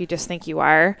not if you just think you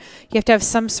are. You have to have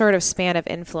some sort of span of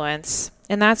influence.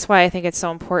 And that's why I think it's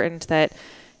so important that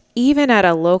even at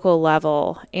a local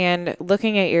level, and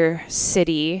looking at your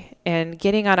city and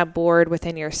getting on a board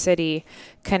within your city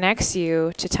connects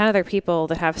you to 10 other people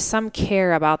that have some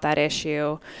care about that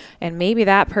issue. And maybe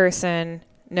that person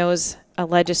knows a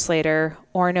legislator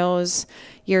or knows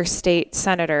your state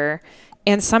senator,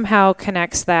 and somehow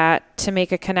connects that to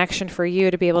make a connection for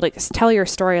you to be able to tell your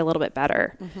story a little bit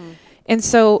better. And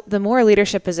so the more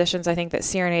leadership positions I think that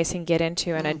CRNAs can get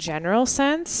into in a general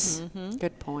sense,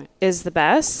 Good point, is the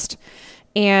best.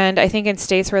 And I think in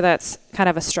states where that's kind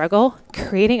of a struggle,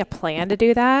 creating a plan to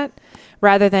do that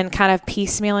rather than kind of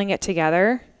piecemealing it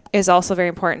together is also very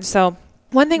important. So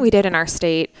one thing we did in our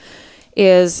state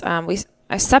is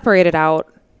I separated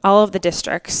out all of the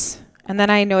districts, and then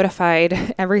I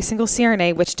notified every single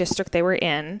CRNA which district they were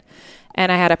in. And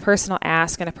I had a personal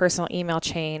ask and a personal email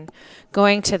chain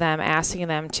going to them, asking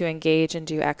them to engage and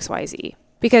do XYZ.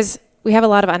 Because we have a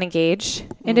lot of unengaged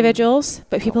individuals,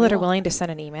 but people that are willing to send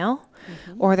an email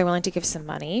or they're willing to give some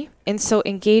money. And so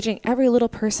engaging every little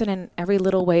person in every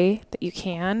little way that you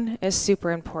can is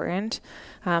super important.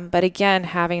 But again,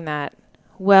 having that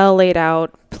well laid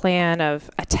out plan of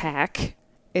attack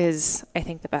is, I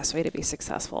think, the best way to be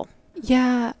successful.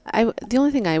 Yeah, the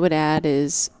only thing I would add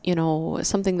is,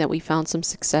 something that we found some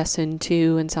success in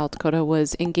too in South Dakota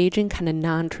was engaging kind of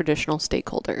non-traditional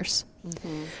stakeholders.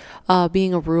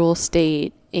 Being a rural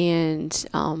state, and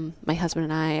my husband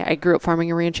and I grew up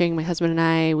farming and ranching. My husband and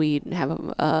I, we have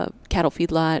a cattle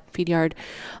feed yard,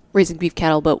 raising beef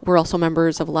cattle, but we're also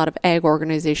members of a lot of ag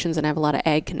organizations and have a lot of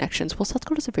ag connections. Well, South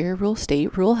Dakota is a very rural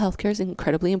state. Rural healthcare is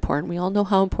incredibly important. We all know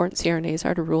how important CRNAs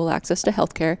are to rural access to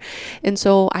healthcare. And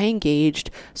so I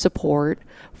engaged support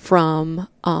from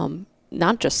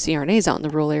not just CRNAs out in the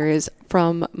rural areas,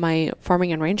 from my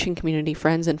farming and ranching community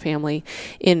friends and family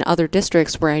in other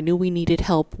districts where I knew we needed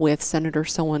help with Senator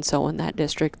so-and-so in that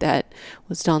district that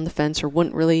was on the fence or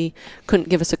couldn't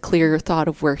give us a clear thought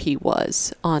of where he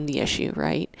was on the issue,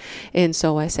 right? And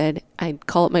so I said, I'd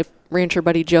call up my rancher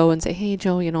buddy Joe and say, hey,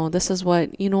 Joe, this is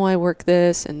what, I work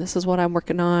this, and this is what I'm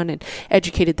working on, and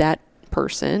educated that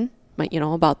person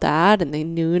about that, and they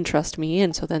knew and trust me.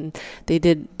 And so then they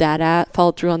did that,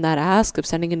 followed through on that ask of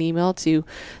sending an email to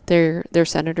their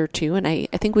senator too. And I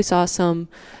think we saw some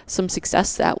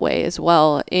success that way as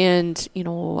well. And,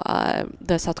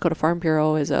 the South Dakota Farm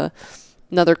Bureau is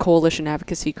another coalition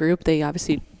advocacy group. They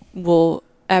obviously will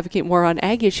advocate more on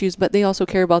ag issues, but they also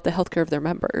care about the healthcare of their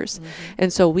members.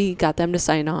 And so we got them to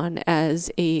sign on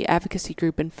as a advocacy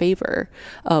group in favor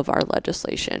of our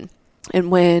legislation.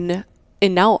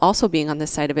 And now also being on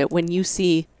this side of it, when you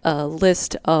see a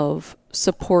list of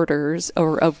supporters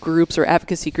or of groups or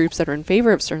advocacy groups that are in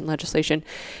favor of certain legislation,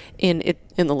 and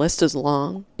the list is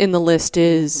long, and the list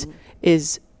is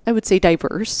I would say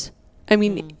diverse. I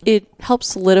mean, it helps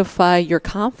solidify your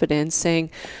confidence,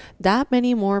 saying that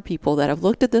many more people that have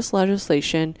looked at this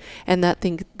legislation and that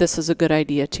think this is a good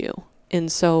idea too.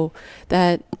 And so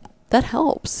that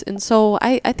helps. And so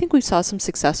I think we saw some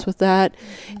success with that.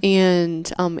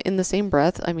 And in the same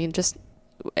breath, just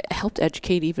helped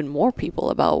educate even more people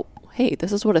about, hey,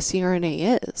 this is what a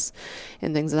CRNA is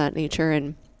and things of that nature.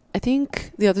 And I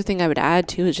think the other thing I would add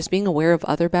too is just being aware of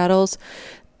other battles,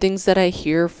 things that I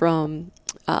hear from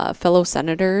fellow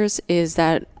senators is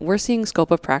that we're seeing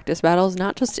scope of practice battles,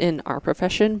 not just in our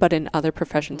profession, but in other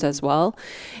professions as well.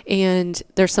 And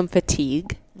there's some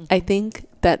fatigue, I think,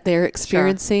 that they're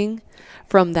experiencing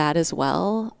from that as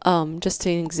well. Just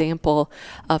an example,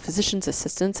 physician's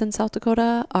assistants in South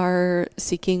Dakota are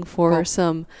seeking for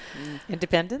some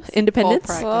independence.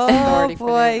 Oh,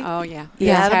 boy. Oh, yeah.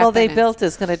 The animal they built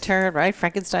is going to turn, right?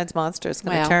 Frankenstein's monster is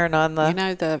going to turn on the... You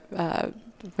know,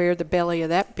 where the belly of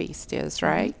that beast is,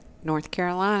 right? North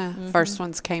Carolina. First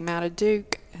ones came out of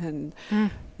Duke, and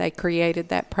they created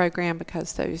that program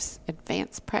because those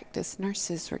advanced practice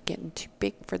nurses were getting too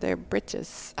big for their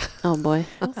britches. Oh, boy.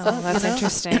 Oh, that's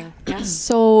interesting.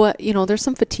 So, there's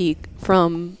some fatigue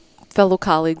from fellow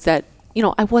colleagues that,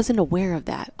 I wasn't aware of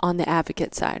that on the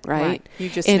advocate side, right? You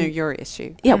just knew your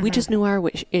issue. Yeah, we just knew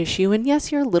our issue. And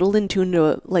yes, you're a little in tune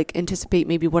to anticipate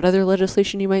maybe what other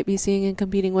legislation you might be seeing and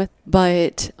competing with.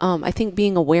 But I think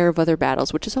being aware of other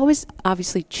battles, which is always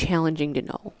obviously challenging to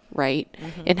know, right?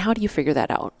 And how do you figure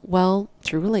that out? Well,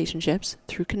 through relationships,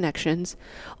 through connections.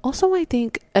 Also, I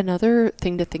think another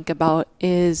thing to think about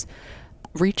is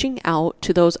reaching out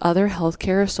to those other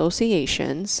healthcare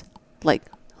associations, like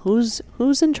who's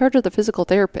in charge of the physical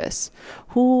therapists?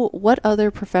 What other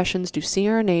professions do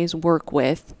CRNAs work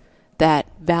with that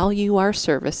value our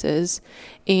services,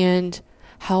 and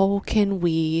how can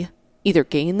we either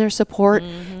gain their support,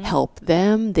 help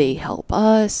them, they help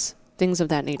us, things of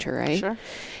that nature, right? Sure.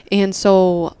 And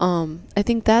so I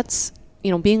think that's,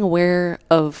 being aware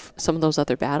of some of those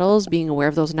other battles, being aware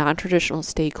of those non-traditional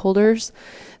stakeholders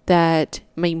that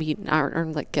maybe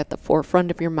aren't at the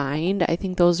forefront of your mind. I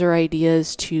think those are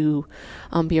ideas to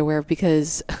be aware of,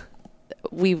 because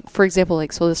for example,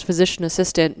 so this physician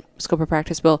assistant scope of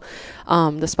practice bill,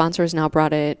 the sponsor has now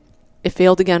brought it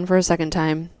failed again for a second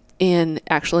time, and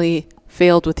actually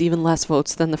failed with even less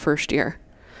votes than the first year.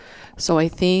 So I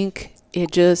think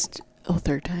it just,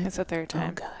 third time? It's a third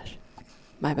time. Oh gosh,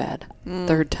 my bad.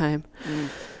 Third time.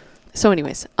 So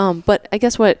anyways, but I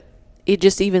guess it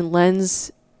just even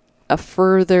lends a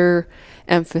further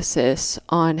emphasis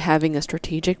on having a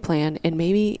strategic plan, and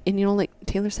maybe, like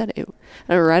Taylor said,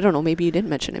 or I don't know, maybe you didn't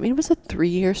mention it. I mean, it was a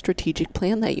 3-year strategic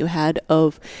plan that you had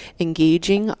of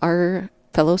engaging our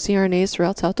fellow CRNAs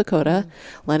throughout South Dakota,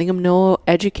 letting them know,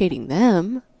 educating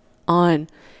them on,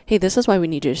 hey, this is why we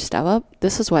need you to step up.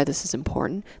 This is why this is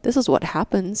important. This is what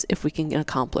happens if we can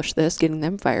accomplish this, getting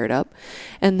them fired up.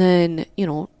 And then,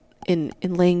 in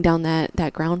laying down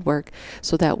that groundwork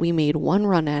so that we made one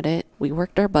run at it. We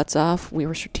worked our butts off. We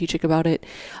were strategic about it.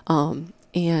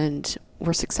 And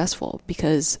we're successful,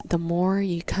 because the more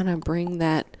you kind of bring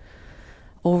that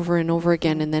over and over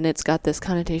again, and then it's got this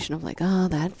connotation of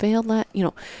that failed.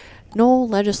 No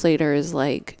legislator is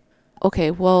like,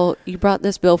 okay, well, you brought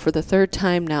this bill for the third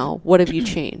time now. What have you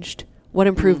changed? What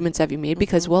improvements have you made?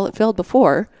 Because, it failed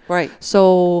before. Right.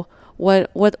 So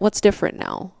what's different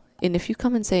now? And if you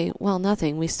come and say, well,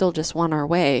 nothing, we still just want our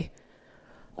way.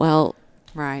 Well,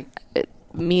 right.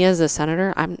 Me as a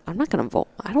senator, I'm not going to vote.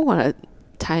 I don't want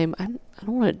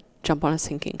to jump on a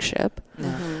sinking ship.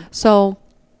 So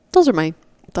those are my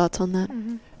thoughts on that.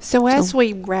 So as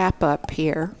we wrap up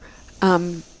here,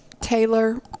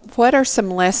 Taylor, what are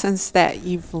some lessons that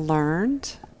you've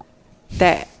learned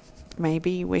that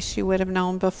maybe you wish you would have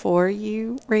known before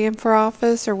you ran for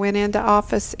office or went into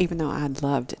office, even though I'd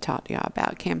love to talk to y'all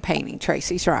about campaigning?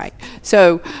 Tracy's right.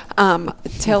 So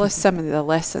tell us some of the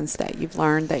lessons that you've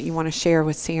learned that you want to share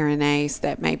with CRNAs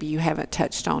that maybe you haven't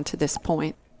touched on to this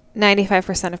point.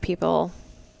 95% of people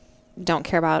don't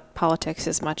care about politics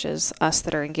as much as us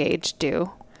that are engaged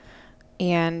do.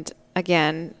 And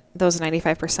again, those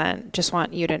 95% just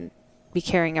want you to be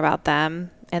caring about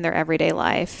them and their everyday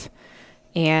life,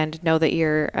 and know that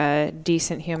you're a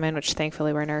decent human, which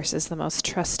thankfully we're nurses, the most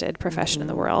trusted profession in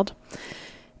the world.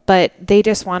 But they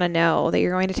just want to know that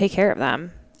you're going to take care of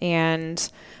them.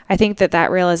 And I think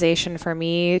that realization for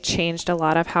me changed a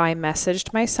lot of how I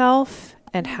messaged myself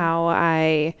and how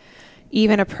I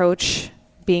even approach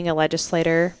being a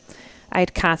legislator.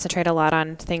 I'd concentrate a lot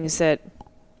on things that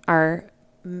are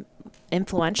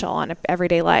influential on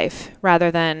everyday life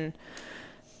rather than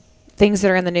things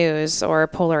that are in the news or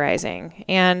polarizing.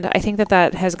 And I think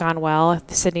that has gone well.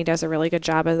 Sydney does a really good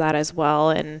job of that as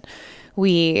well. And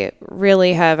we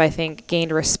really have, I think,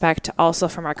 gained respect also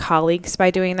from our colleagues by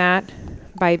doing that,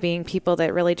 by being people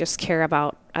that really just care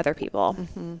about other people.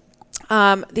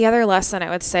 The other lesson I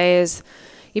would say is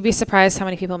you'd be surprised how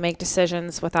many people make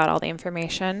decisions without all the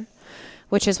information,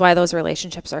 which is why those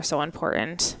relationships are so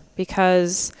important,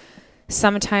 because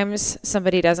Sometimes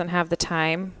somebody doesn't have the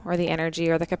time or the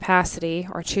energy or the capacity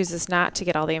or chooses not to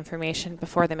get all the information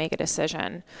before they make a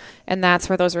decision. And that's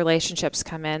where those relationships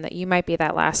come in, that you might be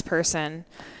that last person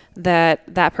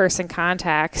that person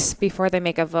contacts before they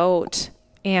make a vote.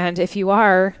 And if you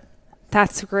are,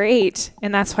 that's great.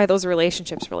 And that's why those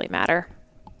relationships really matter.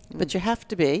 But you have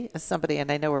to be, as somebody, and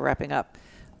I know we're wrapping up,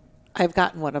 I've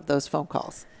gotten one of those phone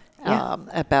calls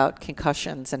about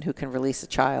concussions and who can release a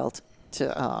child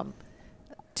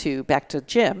to back to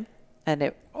Jim,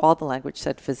 and all the language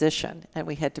said physician, and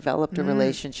we had developed a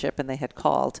relationship, and they had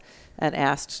called and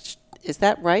asked, is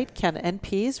that right? Can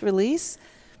NPs release?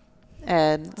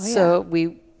 And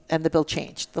and the bill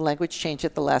changed. The language changed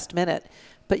at the last minute,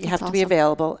 but you have to be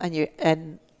available,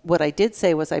 and what I did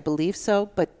say was, I believe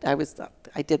so, but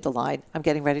I did the line, I'm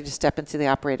getting ready to step into the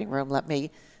operating room, let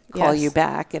me call you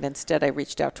back, and instead I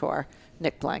reached out to our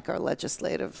Nick Blank, our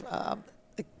legislative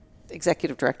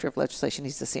executive director of legislation.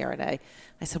 He's the CRNA.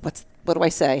 I said, what do I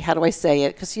say? How do I say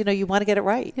it? Because, you want to get it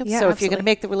right. Yep. So Yeah, if you're absolutely. going to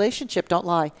make the relationship, don't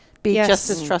lie. Be just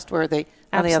as trustworthy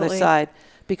on the other side,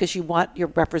 because you want your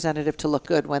representative to look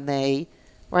good when they,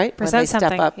 present when they something.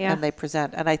 step up Yeah. and they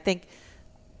present. And I think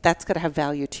that's going to have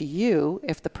value to you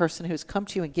if the person who's come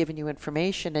to you and given you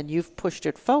information and you've pushed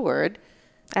it forward.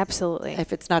 Absolutely.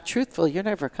 If it's not truthful, you're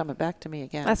never coming back to me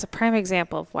again. That's a prime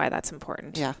example of why that's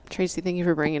important. Yeah. Tracy, thank you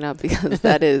for bringing it up, because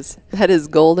that is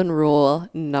golden rule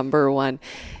number one.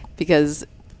 Because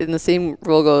in the same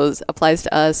rule applies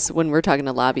to us when we're talking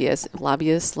to lobbyists. If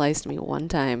lobbyists lies to me one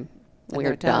time,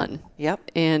 we're done.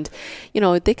 Yep. And,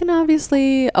 they can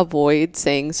obviously avoid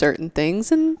saying certain things,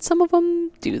 and some of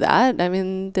them do that. I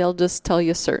mean, they'll just tell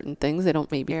you certain things. They don't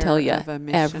maybe tell you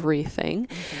everything.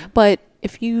 Mm-hmm. But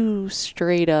if you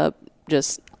straight up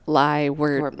just lie,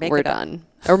 we're done.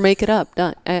 Or make it up.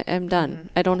 Done. I'm done. Mm-hmm.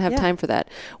 I don't have time for that.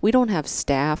 We don't have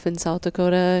staff in South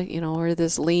Dakota, or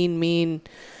this lean, mean,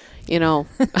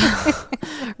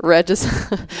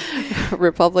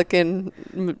 Republican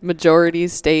majority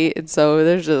state. And so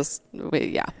there's just,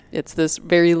 it's this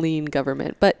very lean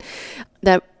government. But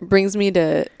that brings me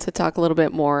to talk a little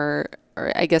bit more,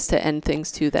 or I guess to end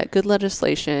things too, that good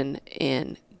legislation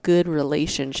and good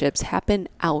relationships happen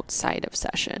outside of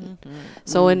session. Mm-hmm.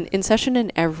 So in session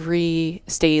in every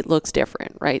state looks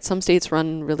different, right? Some states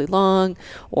run really long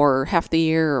or half the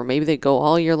year, or maybe they go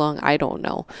all year long. I don't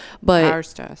know. But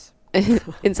Ours does.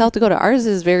 in South Dakota, ours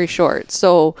is very short.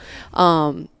 So,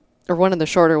 or one of the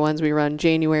shorter ones, we run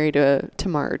January to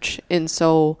March. And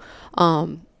so,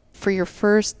 for your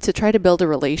first, to try to build a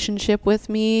relationship with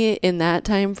me in that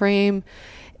time frame,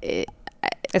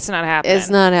 It's not happening. It's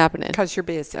not happening. Because you're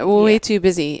busy. Way too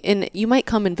busy. And you might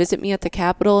come and visit me at the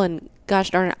Capitol, and gosh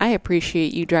darn it, I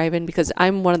appreciate you driving, because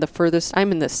I'm one of the furthest.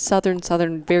 I'm in the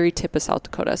southern, very tip of South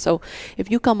Dakota. So if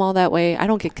you come all that way, I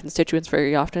don't get constituents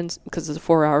very often because it's a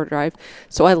 4-hour drive.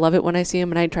 So I love it when I see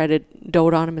them, and I try to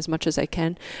dote on them as much as I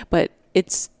can. But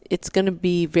it's going to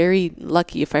be very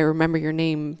lucky if I remember your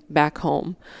name back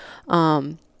home.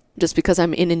 Just because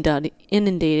I'm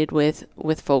inundated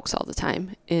with folks all the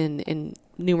time in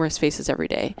numerous faces every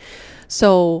day.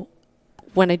 So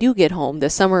when I do get home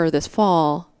this summer or this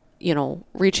fall,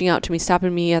 reaching out to me,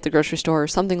 stopping me at the grocery store or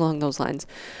something along those lines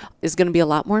is going to be a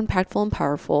lot more impactful and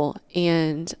powerful.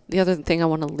 And the other thing I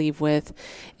want to leave with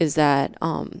is that,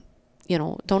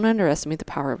 don't underestimate the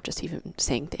power of just even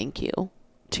saying thank you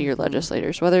to your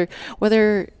legislators, whether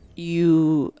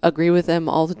you agree with them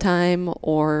all the time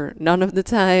or none of the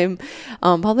time.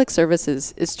 Public service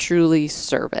is truly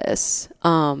service.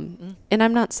 And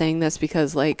I'm not saying this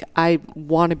because I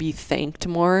want to be thanked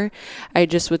more. I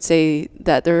just would say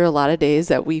that there are a lot of days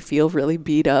that we feel really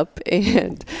beat up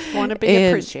and want to be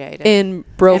appreciated and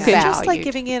broken. And Just like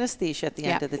giving anesthesia at the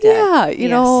end of the day.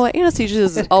 Yeah, anesthesia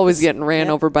is always getting ran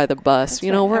over by the bus. That's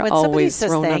right. We're when always says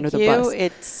thrown thank under the you, bus.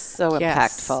 It's so Yes.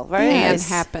 impactful, right? And Yes.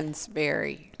 happens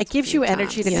very It gives you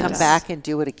energy to Yes. come back and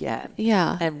do it again.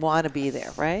 Yeah. And want to be there,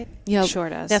 right? Yep. Sure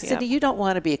does. Now, Yep. Cindy, you don't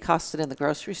want to be accosted in the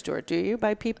grocery store, do you?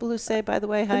 By people who say, by the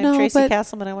way, hi, No, I'm Tracy but-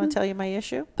 Castleman. I want to tell you my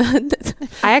issue. I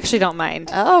actually don't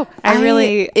mind. Oh, I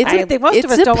really- I think most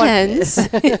of us don't depends.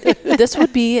 want This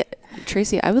would be,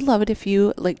 Tracy, I would love it if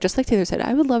you, just like Taylor said,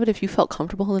 I would love it if you felt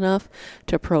comfortable enough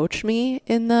to approach me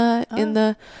in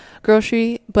the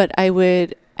grocery, but I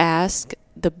would ask,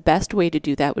 the best way to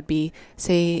do that would be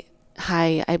say,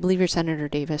 hi, I believe you're Senator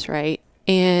Davis, right?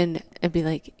 And I'd be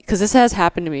like, because this has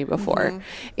happened to me before.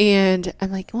 And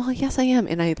I'm like, well, yes, I am.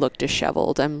 And I look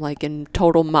disheveled. I'm in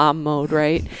total mom mode,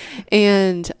 right?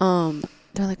 And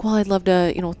they're like, well, I'd love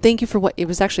to, thank you for what, it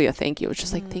was actually a thank you. It was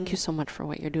just thank you so much for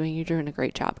what you're doing. You're doing a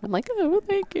great job. And I'm like, oh,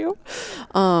 thank you.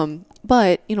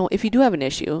 But, if you do have an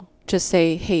issue, just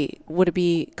say, hey,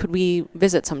 could we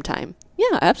visit sometime?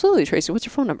 Yeah, absolutely, Tracy. What's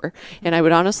your phone number? And I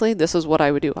would honestly, this is what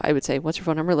I would do. I would say, what's your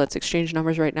phone number? Let's exchange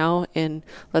numbers right now, and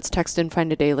let's text and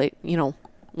find a day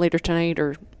later tonight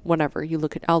or whenever.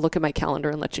 I'll look at my calendar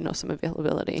and let you know some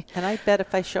availability. And I bet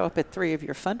if I show up at 3 of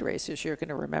your fundraisers, you're going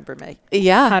to remember me.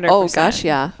 Yeah. 100%. Oh gosh,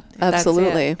 yeah.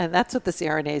 Absolutely. And that's what the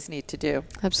CRNAs need to do.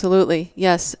 Absolutely.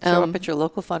 Yes. Show up at your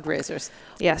local fundraisers.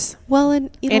 Yes. Well,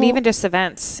 and even just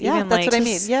events. Yeah, even that's what I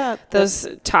mean. just Yeah. Those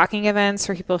talking events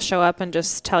where people show up and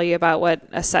just tell you about what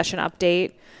a session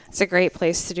update. It's a great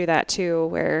place to do that too,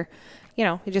 where,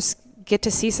 you just get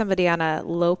to see somebody on a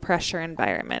low pressure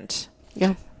environment.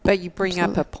 Yeah. But you bring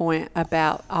up a point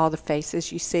about all the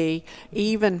faces you see.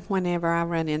 Even whenever I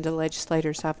run into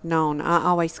legislators I've known, I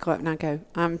always go up and I go,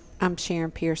 I'm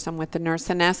Sharon Pierce. I'm with the nurse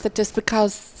anesthetist,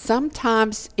 because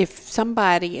sometimes if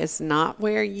somebody is not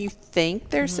where you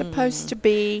think they're supposed to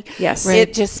be, Yes.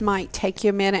 it just might take you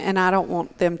a minute, and I don't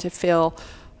want them to feel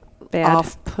Bad.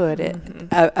 off-put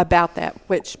about that,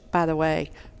 which, by the way,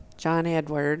 John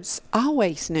Edwards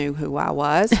always knew who I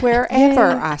was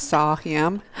wherever I saw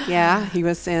him. Yeah, he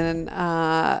was in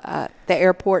the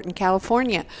airport in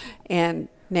California, and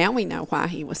now we know why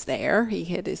he was there. He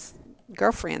had his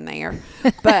girlfriend there,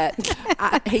 but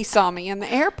he saw me in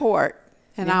the airport,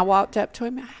 and I walked up to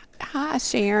him. Hi,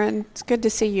 Sharon. It's good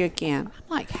to see you again. I'm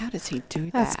like, how does he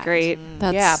do that? That's great.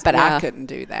 I couldn't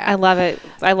do that. I love it.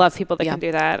 I love people that can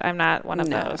do that. I'm not one of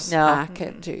those. No, I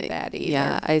couldn't do that either.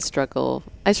 Yeah, I struggle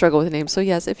with names. So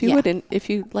yes, if you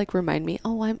remind me,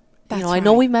 I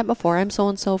know we met before. I'm so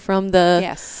and so from the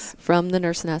nurse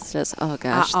anesthetist. Oh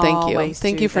gosh,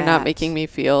 thank you for not making me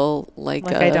feel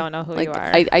like I don't know who you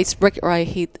are. I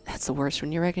hate, that's the worst,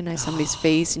 when you recognize somebody's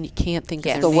face and you can't think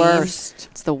of their name.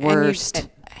 It's the worst.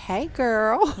 Hey,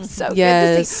 girl. So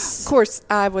yes. good to see. Of course,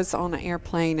 I was on an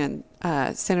airplane,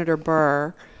 and Senator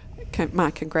Burr,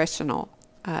 my congressional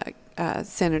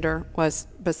senator, was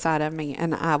beside of me,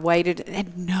 and I waited,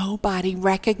 and nobody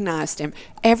recognized him.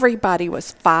 Everybody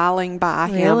was filing by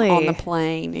him on the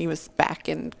plane. He was back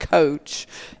in coach,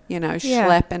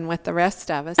 schlepping with the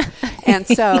rest of us. And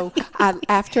so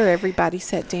after everybody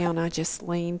sat down, I just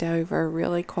leaned over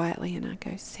really quietly, and I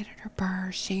go, Senator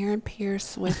Burr, Sharon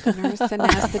Pierce with the nurse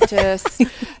anesthetist.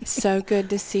 So good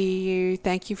to see you.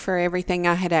 Thank you for everything.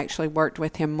 I had actually worked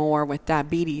with him more with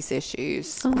diabetes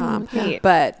issues.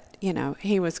 But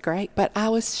he was great. But I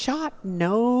was shocked.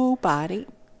 Nobody,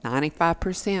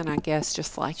 95%, I guess,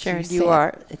 just like Sharon, you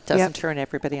are. It doesn't turn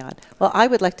everybody on. Well, I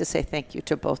would like to say thank you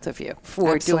to both of you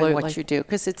for doing what you do,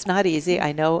 because it's not easy.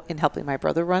 I know, in helping my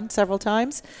brother run several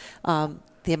times,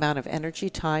 the amount of energy,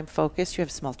 time, focus. You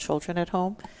have small children at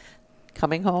home,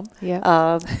 coming home,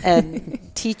 and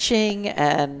teaching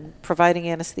and providing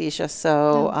anesthesia.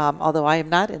 So although I am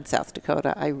not in South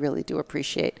Dakota, I really do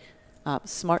appreciate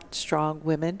smart, strong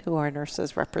women who are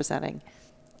nurses representing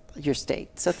your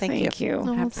state. So thank you.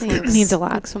 Oh, it means a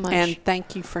lot. Thanks so much. And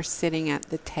thank you for sitting at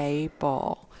the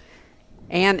table.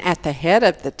 And at the head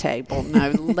of the table,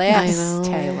 no less,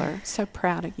 Taylor. So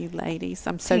proud of you ladies.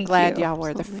 I'm so glad y'all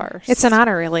were the first. It's an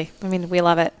honor, really. I mean, we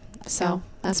love it. So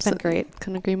that's been great.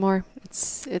 Couldn't agree more.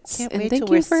 Can't and wait thank till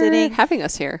we're you for sitting having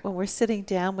us here. When we're sitting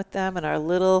down with them in our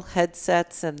little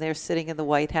headsets, and they're sitting in the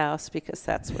White House, because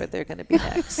that's where they're going to be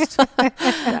next. That's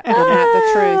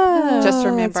the truth. Just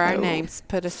remember our names.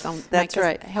 Put us on. That's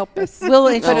right. Help us. We'll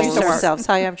introduce ourselves.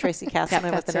 Hi, I'm Tracy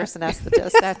Castleman with the nurse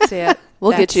anesthetist. That's it.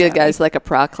 We'll get you guys like a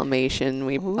proclamation.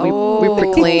 We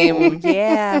proclaim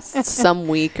some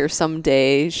week or some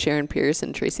day Sharon Pierce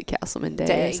and Tracy Castleman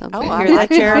Day or something. Oh, hear that,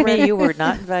 Jeremy? You were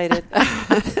not invited.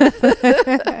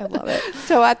 I love it.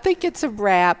 So I think it's a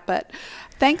wrap, but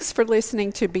thanks for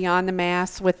listening to Beyond the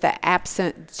Mask with the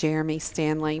absent Jeremy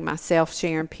Stanley, myself,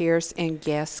 Sharon Pierce, and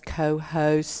guest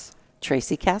co-host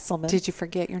Tracy Castleman. Did you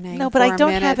forget your name? No, but I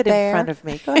don't have it in front of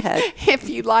me. Go ahead. If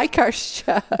you like our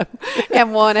show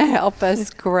and want to help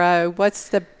us grow, what's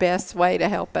the best way to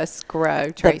help us grow,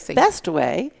 Tracy? The best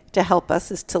way to help us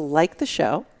is to like the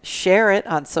show, share it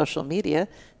on social media,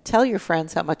 tell your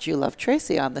friends how much you love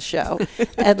Tracy on the show,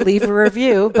 and leave a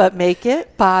review, but make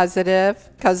it positive,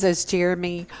 because as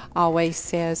Jeremy always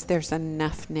says, there's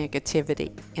enough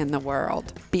negativity in the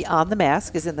world. Beyond the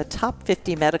Mask is in the top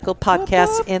 50 medical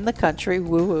podcasts in the country,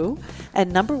 woo-woo,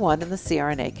 and #1 in the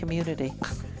CRNA community.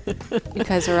 You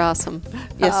guys are awesome.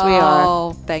 Yes, we are.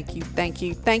 Oh, thank you, thank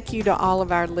you. Thank you to all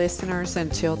of our listeners.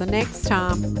 Until the next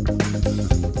time.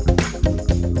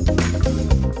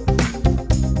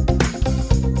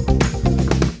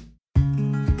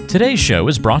 Today's show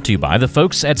is brought to you by the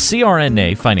folks at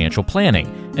CRNA Financial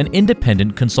Planning. an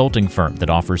independent consulting firm that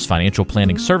offers financial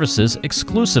planning services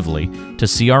exclusively to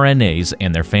CRNAs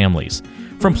and their families.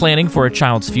 From planning for a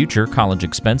child's future college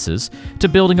expenses to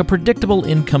building a predictable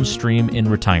income stream in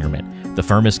retirement, the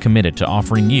firm is committed to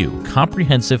offering you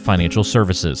comprehensive financial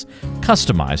services,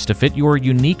 customized to fit your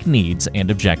unique needs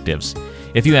and objectives.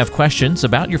 If you have questions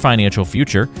about your financial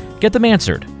future, get them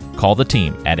answered. Call the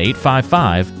team at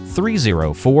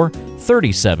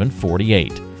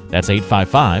 855-304-3748. That's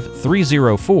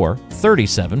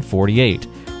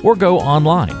 855-304-3748. Or go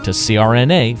online to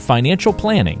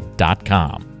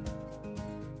crnafinancialplanning.com.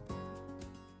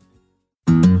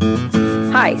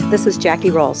 Hi, this is Jackie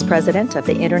Rolls, President of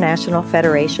the International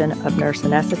Federation of Nurse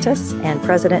Anesthetists and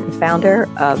President and founder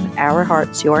of Our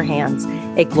Hearts, Your Hands,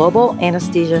 a global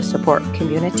anesthesia support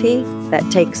community that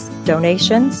takes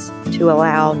donations to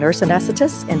allow nurse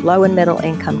anesthetists in low and middle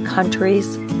income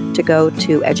countries to go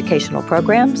to educational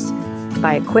programs,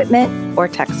 buy equipment, or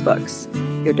textbooks.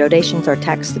 Your donations are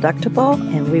tax deductible,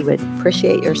 and we would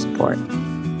appreciate your support.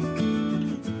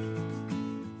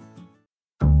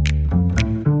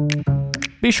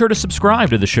 Be sure to subscribe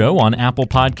to the show on Apple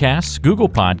Podcasts, Google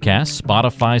Podcasts,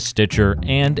 Spotify, Stitcher,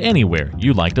 and anywhere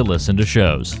you like to listen to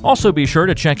shows. Also be sure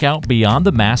to check out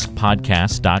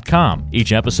BeyondTheMaskPodcast.com.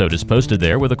 Each episode is posted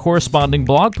there with a corresponding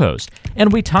blog post,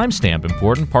 and we timestamp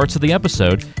important parts of the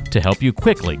episode to help you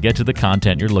quickly get to the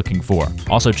content you're looking for.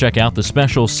 Also check out the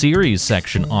special series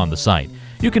section on the site.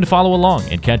 You can follow along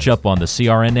and catch up on the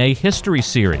CRNA History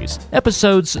Series,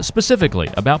 episodes specifically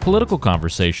about political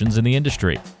conversations in the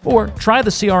industry. Or try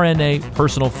the CRNA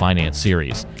Personal Finance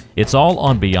Series. It's all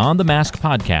on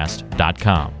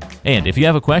BeyondTheMaskPodcast.com. And if you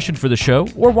have a question for the show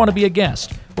or want to be a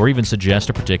guest, or even suggest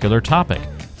a particular topic,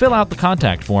 fill out the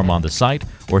contact form on the site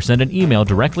or send an email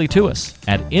directly to us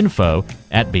at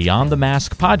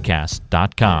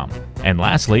info@BeyondTheMaskPodcast.com. And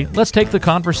lastly, let's take the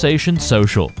conversation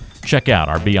social. Check out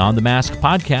our Beyond the Mask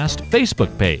podcast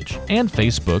Facebook page and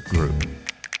Facebook group.